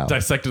needed to know.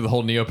 Dissected the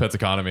whole Neopets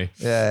economy.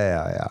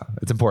 Yeah.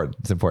 It's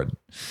important.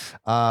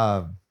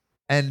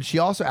 And she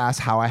also asked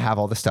how I have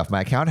all the stuff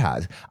my account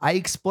has. I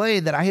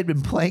explained that I had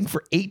been playing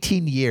for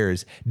 18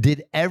 years,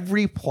 did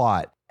every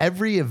plot,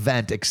 every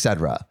event,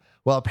 etc.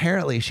 Well,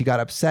 apparently she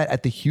got upset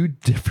at the huge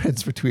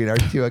difference between our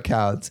two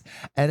accounts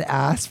and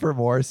asked for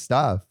more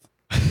stuff.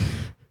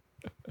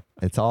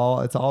 It's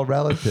all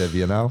relative,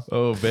 you know?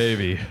 Oh,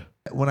 baby.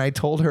 When I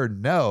told her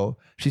no,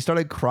 she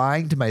started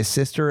crying to my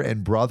sister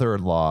and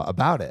brother-in-law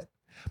about it.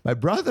 My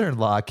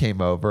brother-in-law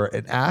came over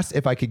and asked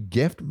if I could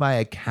gift my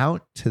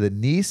account to the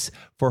niece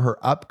for her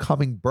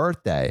upcoming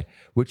birthday,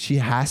 which she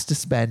has to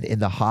spend in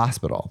the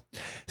hospital.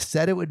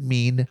 Said it would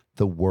mean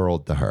the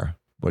world to her.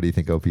 What do you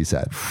think OP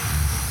said?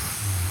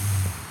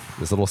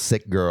 This little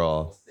sick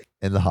girl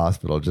in the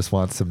hospital just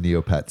wants some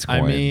Neopets coins.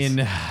 I mean,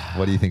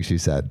 what do you think she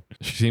said?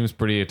 She seems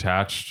pretty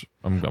attached.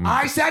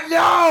 I said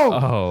no.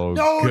 Oh,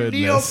 no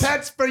goodness.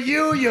 Neopets for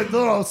you, you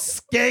little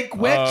skank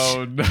witch.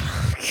 Oh, no.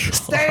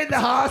 Stay in the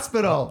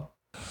hospital.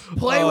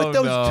 Play with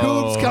those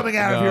tubes coming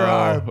out of your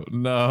arm.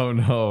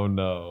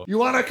 No. You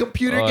want a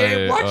computer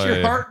game? Watch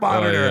your heart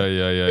monitor.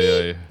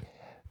 Yeah.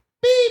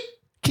 Beep.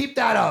 Keep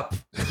that up.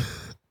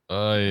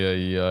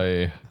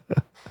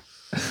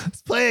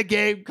 Let's play a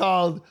game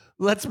called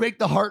Let's Make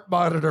the Heart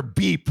Monitor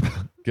Beep.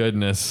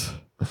 Goodness.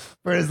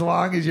 For as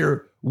long as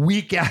your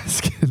weak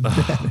ass can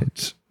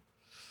manage.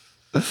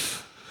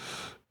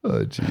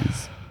 Oh,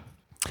 jeez.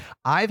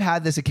 I've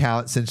had this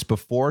account since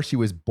before she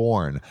was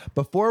born,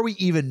 before we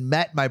even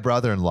met my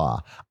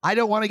brother-in-law. I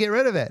don't want to get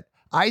rid of it.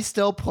 I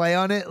still play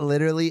on it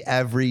literally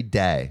every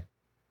day.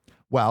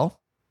 Well,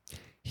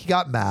 he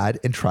got mad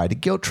and tried to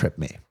guilt trip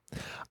me.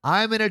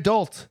 I'm an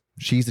adult.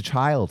 She's a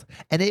child,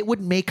 and it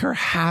would make her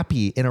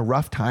happy in a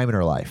rough time in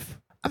her life.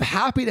 I'm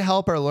happy to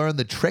help her learn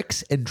the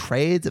tricks and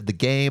trades of the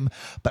game,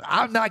 but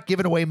I'm not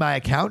giving away my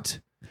account.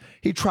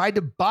 He tried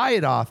to buy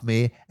it off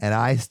me, and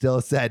I still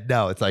said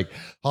no. It's like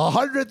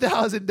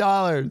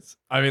 $100,000.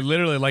 I mean,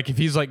 literally, like if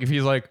he's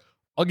like,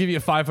 I'll give you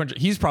 500.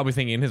 He's probably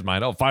thinking in his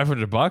mind, oh,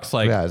 $500.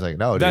 Like, yeah, I was like,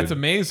 no, that's dude.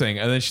 amazing.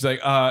 And then she's like,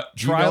 try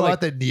you know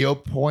about the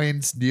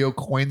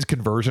Neocoins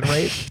conversion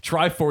rate.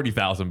 Try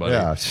 40,000, buddy.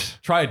 Yeah,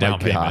 try a down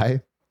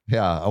payment.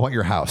 Yeah, I want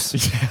your house.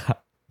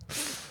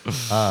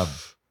 Yeah.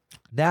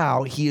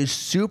 Now he is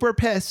super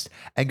pissed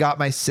and got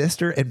my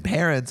sister and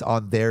parents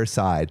on their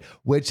side,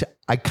 which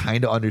I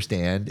kind of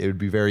understand. It would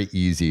be very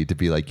easy to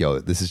be like, yo,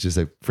 this is just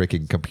a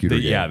freaking computer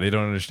game. Yeah, they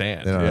don't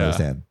understand. They don't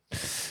understand.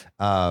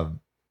 I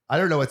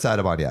don't know what side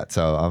I'm on yet.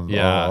 So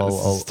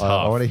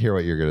I want to hear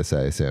what you're going to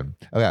say soon.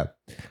 Okay.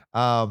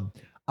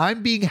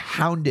 I'm being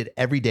hounded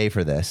every day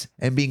for this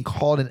and being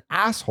called an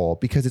asshole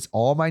because it's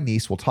all my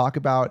niece will talk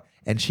about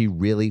and she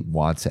really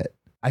wants it.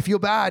 I feel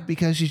bad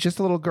because she's just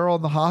a little girl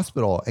in the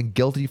hospital and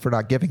guilty for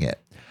not giving it.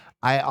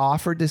 I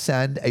offered to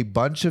send a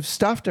bunch of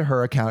stuff to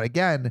her account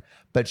again,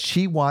 but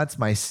she wants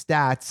my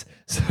stats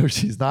so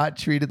she's not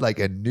treated like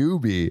a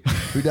newbie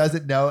who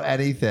doesn't know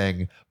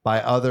anything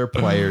by other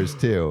players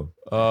too.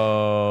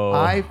 Oh.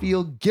 I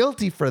feel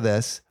guilty for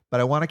this, but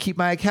I want to keep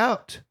my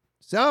account.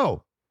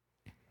 So,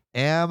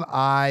 am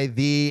I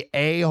the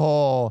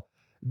a-hole?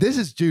 This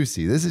is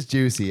juicy.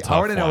 I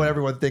want to know what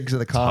everyone thinks in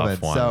the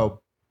comments. So,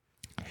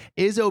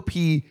 is OP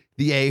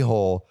the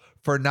a-hole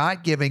for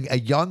not giving a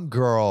young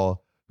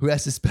girl who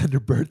has to spend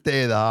her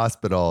birthday in the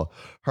hospital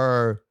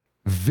her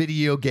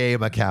video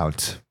game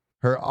account,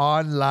 her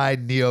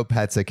online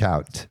Neopets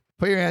account?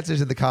 Put your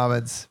answers in the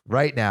comments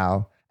right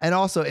now. And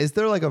also, is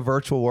there like a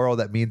virtual world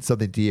that means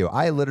something to you?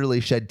 I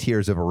literally shed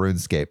tears over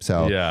RuneScape,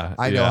 so yeah,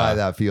 I know how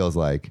that feels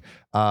like.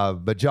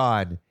 But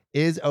John,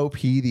 is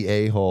OP the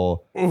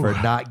a-hole for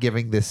not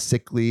giving this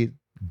sickly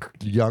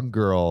young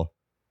girl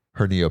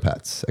her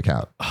Neopets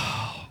account?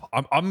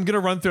 I'm gonna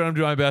run through and I'm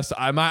doing my best.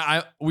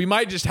 We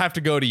might just have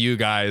to go to you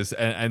guys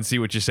and see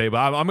what you say, but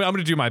I'm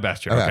gonna do my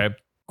best here. Okay.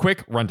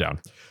 Quick rundown.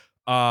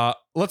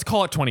 Let's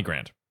call it 20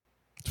 grand.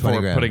 20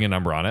 grand. Putting a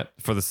number on it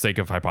for the sake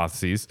of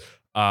hypotheses.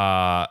 You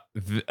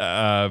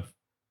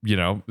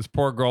know, this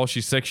poor girl,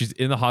 she's sick. She's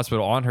in the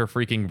hospital on her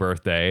freaking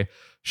birthday.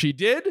 She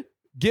did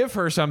give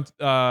her some,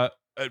 it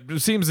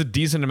seems a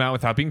decent amount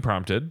without being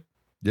prompted.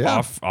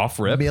 Yeah. Off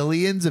rip.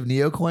 Millions of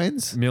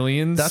Neocoins?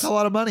 Millions. That's a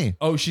lot of money.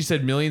 Oh, she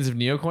said millions of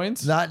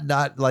Neocoins?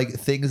 Not like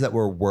things that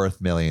were worth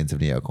millions of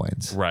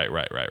Neocoins. Right.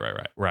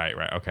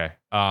 Okay.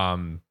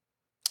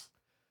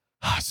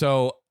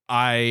 So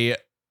I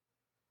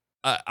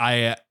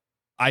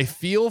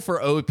feel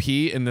for OP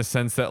in the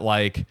sense that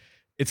like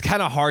it's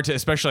kind of hard to,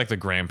 especially like the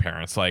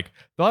grandparents, like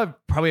they'll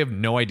probably have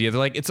no idea. They're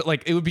like, it's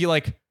like it would be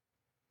like,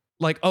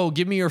 oh,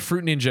 give me your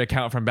Fruit Ninja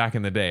account from back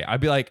in the day. I'd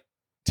be like,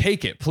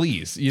 take it,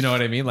 please. You know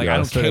what I mean? Like, I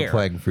don't care.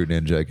 Playing Fruit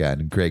Ninja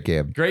again. Great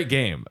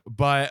game.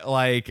 But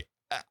like,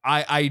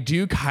 I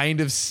do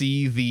kind of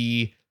see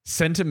the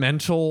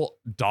sentimental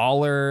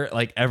dollar,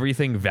 like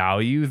everything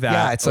value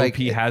that OP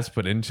has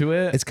put into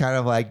it. It's kind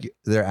of like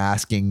they're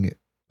asking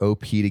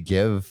OP to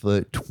give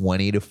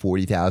 $20,000 to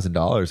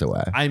 $40,000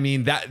 away. I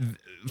mean, that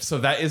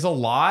is a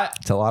lot.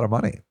 It's a lot of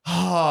money.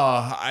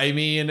 I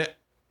mean,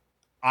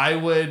 I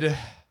would.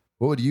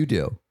 What would you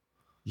do?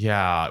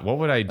 Yeah, what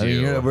would I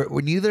do? I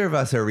mean, neither of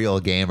us are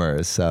real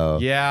gamers, so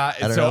yeah.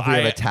 I don't know if we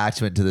have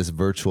attachment to this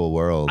virtual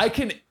world. I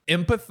can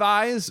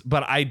empathize,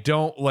 but I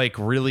don't like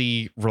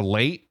really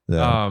relate.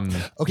 Yeah.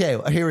 Okay,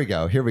 here we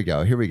go.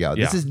 Yeah.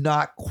 This is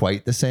not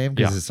quite the same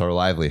because it's our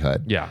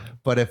livelihood. Yeah.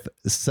 But if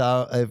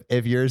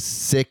you're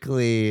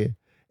sickly,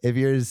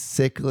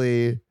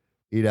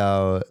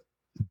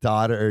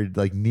 daughter or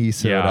like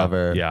niece or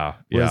whatever,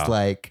 was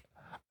like,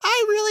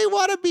 I really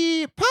want to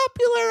be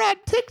popular on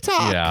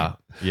TikTok.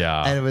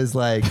 Yeah. And it was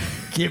like,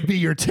 give me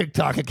your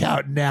TikTok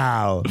account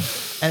now.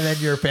 And then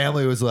your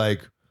family was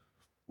like,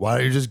 why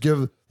don't you just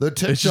give the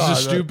TikTok? It's just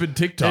a stupid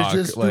TikTok. It's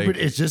just stupid.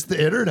 It's just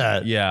the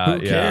internet. Yeah.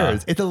 Who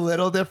cares? It's a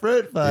little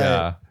different, but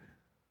yeah.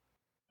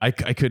 I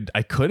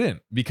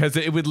couldn't because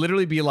it would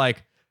literally be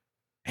like,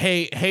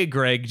 hey,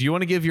 Greg, do you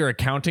want to give your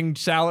accounting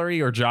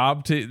salary or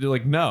job to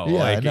like, no,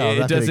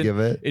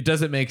 it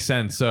doesn't make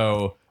sense.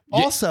 So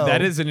also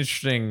that is an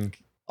interesting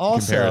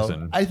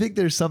comparison. I think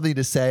there's something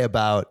to say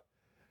about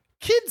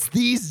kids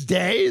these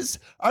days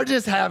are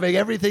just having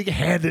everything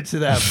handed to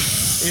them.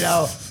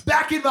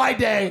 Back in my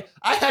day,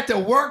 I had to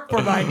work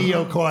for my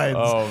neocoins.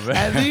 Oh, man.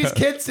 And these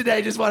kids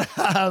today just want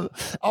to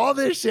have all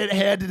this shit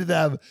handed to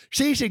them.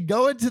 She should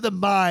go into the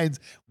mines,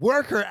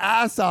 work her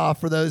ass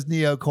off for those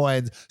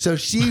neocoins so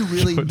she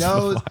really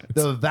knows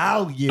the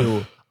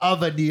value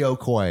of a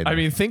neocoin. I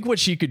mean, think what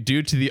she could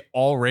do to the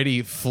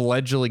already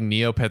fledgling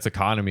Neopets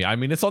economy. I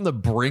mean, it's on the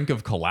brink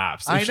of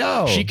collapse. I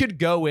know. She could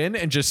go in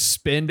and just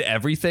spend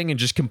everything and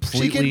just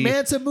completely. She can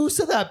Mansa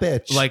Musa that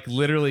bitch. Like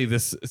literally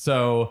this.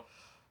 So,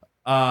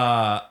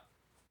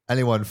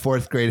 anyone,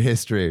 fourth grade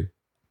history.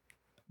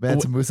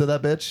 Mansa Musa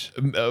that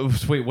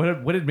bitch. Wait,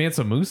 what did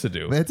Mansa Musa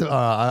do?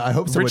 I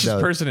hope someone richest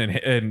knows. person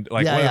in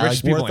one of the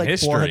richest people in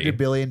history. $400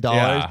 billion.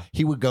 Yeah.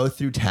 He would go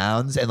through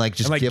towns and like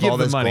just give all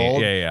this money.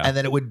 gold, Yeah. and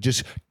then it would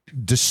just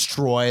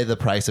destroy the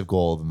price of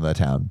gold in the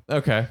town.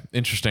 Okay,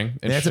 interesting.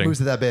 Mansa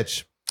Musa that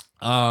bitch.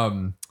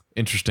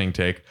 Interesting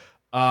take.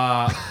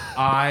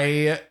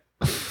 I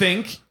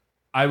think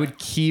I would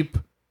keep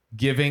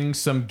giving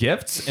some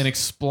gifts and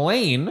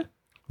explain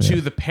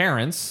to the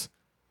parents.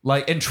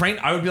 Like and train,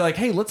 I would be like,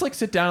 hey, let's like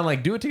sit down and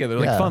like do it together.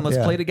 Like fun, let's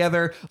play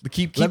together.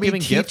 Keep Let me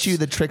giving gifts. Teach you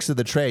the tricks of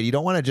the trade. You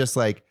don't want to just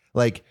like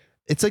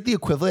it's like the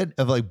equivalent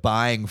of like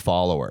buying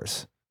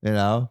followers.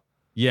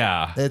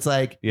 Yeah, it's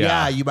like you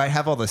might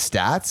have all the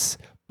stats,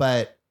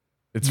 but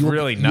it's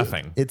really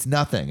nothing. It's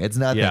nothing.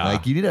 Yeah.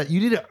 Like you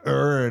need to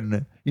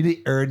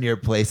earn your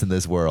place in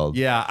this world.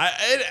 Yeah,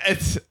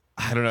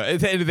 I don't know. At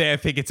the end of the day, I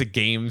think it's a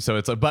game, so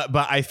it's like, but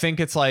I think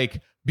it's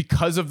like.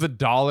 Because of the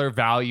dollar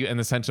value and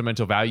the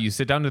sentimental value, you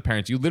sit down to the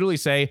parents, you literally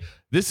say,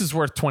 this is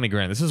worth 20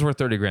 grand. This is worth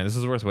 30 grand. This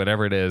is worth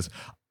whatever it is.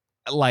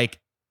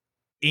 Like,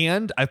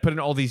 and I've put in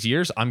all these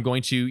years, I'm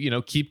going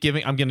to, keep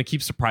giving, I'm going to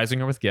keep surprising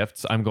her with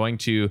gifts. I'm going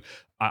to,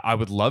 I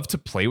would love to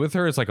play with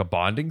her as like a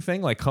bonding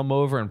thing, like come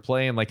over and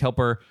play and like help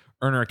her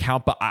earn her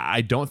account. But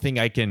I don't think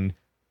I can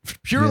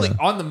purely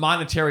on the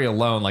monetary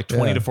alone, like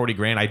 20 to 40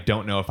 grand. I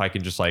don't know if I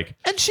can just like,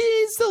 and she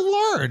needs to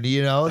learn,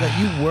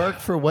 that you work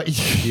for what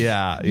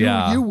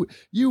you,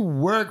 you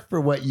work for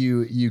what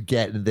you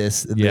get in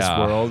this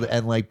world.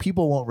 And like,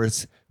 people won't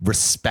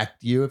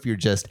respect you if you're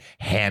just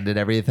handed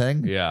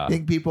everything. Yeah.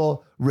 Think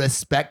people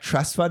respect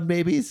trust fund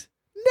babies?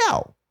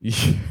 No.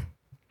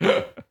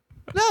 No,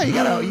 you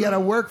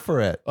gotta work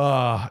for it.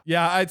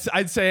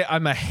 I'd say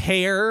I'm a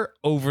hair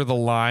over the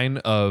line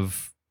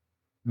of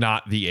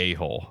not the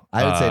a-hole.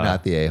 I would say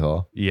not the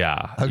a-hole.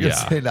 Yeah. I'm gonna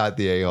say not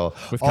the a-hole.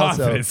 With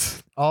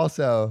confidence.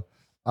 Also,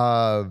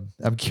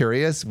 I'm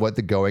curious what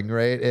the going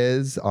rate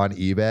is on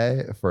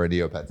eBay for a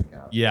Neopets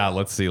account. Yeah,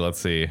 let's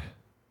see.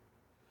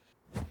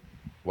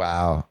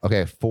 Wow.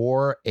 Okay,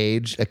 4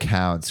 aged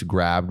accounts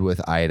grabbed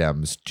with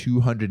items,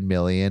 200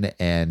 million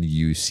and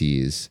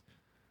UCs.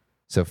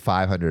 So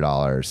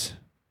 $500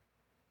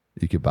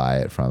 you could buy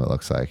it from, it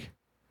looks like.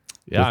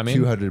 Yeah, with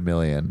 200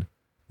 million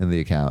in the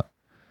account.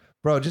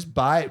 Bro, just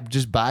buy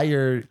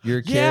your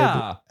kid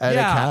an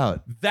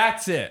account.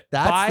 That's it.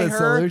 That's the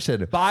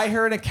solution. Buy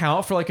her an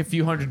account for like a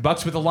few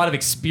 $100 with a lot of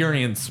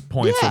experience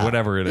points or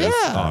whatever it is.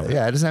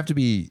 Yeah, it doesn't have to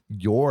be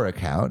your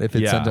account. If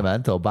it's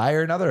sentimental, buy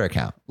her another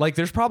account. Like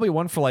there's probably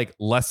one for like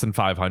less than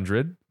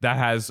 500 that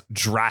has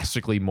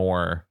drastically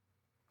more.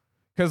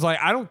 Because like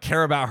I don't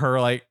care about her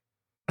like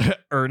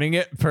earning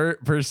it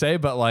per se,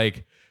 but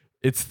like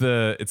it's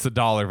the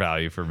dollar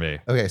value for me.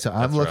 Okay, so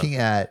I'm looking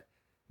at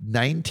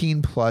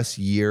 19 plus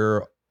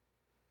year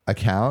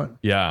account.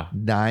 Yeah.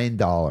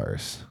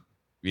 $9.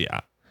 Yeah.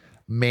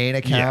 Main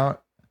account,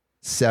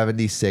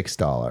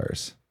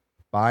 $76.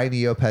 Buy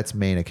Neopets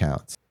main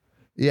accounts.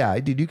 Yeah,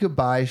 dude, you could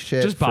buy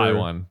shit. Just buy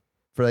one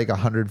for like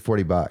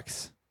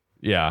 $140.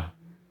 Yeah.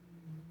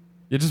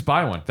 You just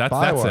buy one. That's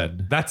one.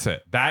 it. That's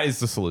it. That is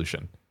the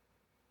solution.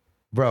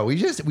 Bro, we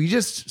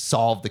just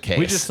solved the case.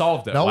 We just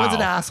solved it. No Wow. one's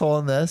an asshole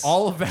in this.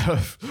 All of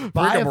that.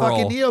 Buy a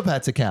rigmarole fucking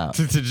Neopets account.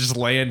 to just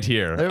land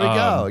here. There we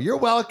go. You're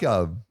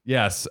welcome.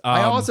 Yes.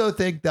 I also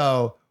think,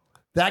 though,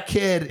 that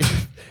kid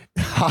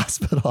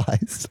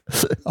hospitalized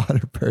on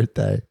her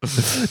birthday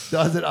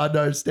doesn't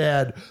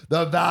understand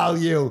the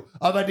value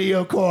of a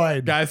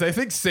neocoin. Guys, I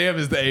think Sam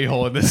is the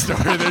a-hole in this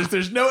story.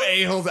 There's no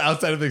a-holes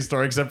outside of the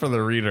story except for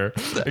the reader,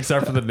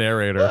 except for the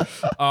narrator.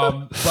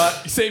 But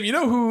Sam, you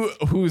know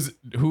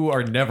who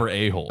are never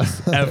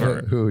a-holes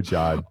ever? Who,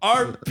 John?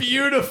 Our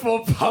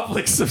beautiful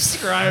public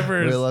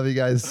subscribers. We love you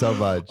guys so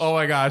much. Oh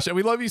my gosh. And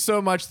we love you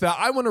so much that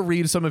I want to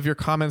read some of your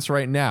comments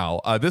right now.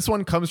 This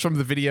one comes from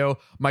the video,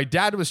 "My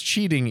dad was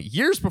cheating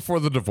years before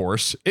the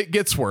divorce. It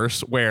gets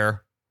worse,"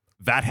 where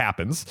that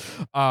happens.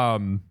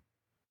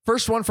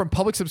 First one from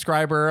public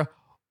subscriber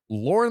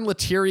Lauren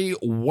Letieri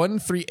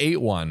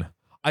 1381.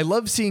 "I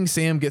love seeing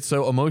Sam get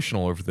so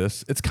emotional over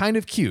this. It's kind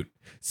of cute.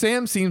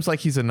 Sam seems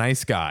like he's a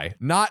nice guy,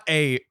 not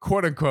a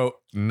quote unquote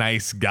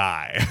nice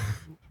guy."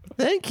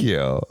 Thank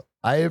you.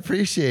 I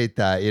appreciate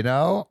that. You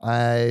know,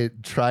 I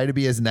try to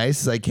be as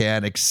nice as I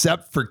can,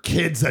 except for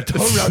kids that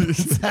don't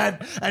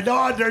represent and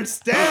don't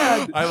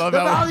understand I love the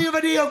that value of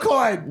a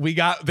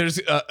neocoin.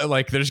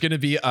 There's going to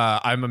be,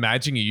 I'm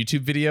imagining a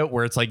YouTube video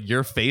where it's like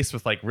your face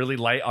with like really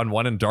light on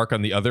one and dark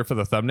on the other for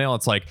the thumbnail.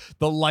 It's like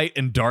the light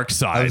and dark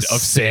side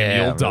of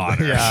Samuel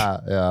Donner.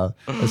 Yeah.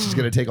 That's just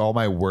going to take all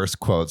my worst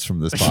quotes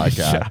from this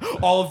podcast. Yeah,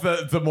 all of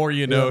the more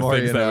you know more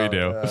things you that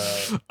know.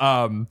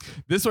 we do.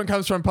 This one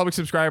comes from public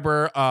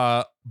subscriber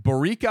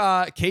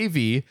Barika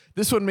KV.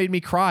 "This one made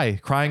me crying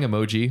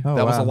emoji." Oh,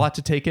 that was a wow. lot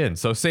to take in.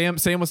 So Sam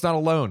was not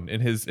alone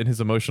in his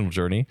emotional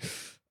journey.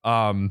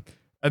 And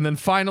then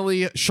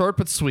finally, short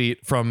but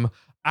sweet, from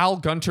Al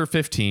Gunter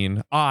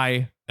 15.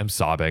 "I am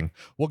sobbing."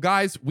 Well,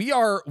 guys, we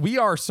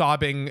are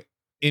sobbing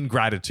in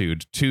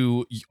gratitude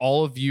to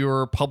all of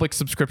your public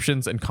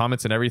subscriptions and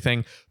comments and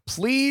everything.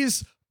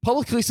 Please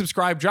publicly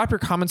subscribe, drop your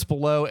comments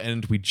below,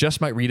 and we just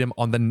might read them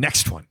on the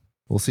next one.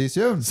 We'll see you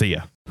soon. See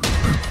ya.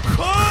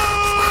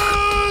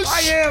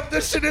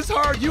 This shit is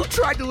hard. You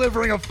tried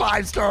delivering a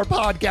 5-star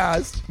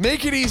podcast.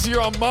 Make it easier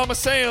on Mama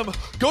Sam.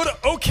 Go to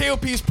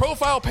OKOP's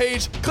profile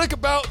page, click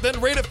about, then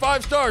rate it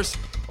 5 stars.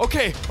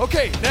 Okay,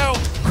 now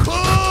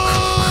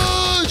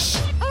push!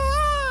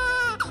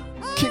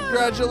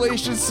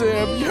 Congratulations,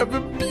 Sam. You have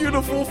a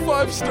beautiful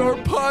 5-star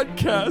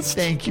podcast.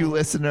 Thank you,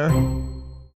 listener.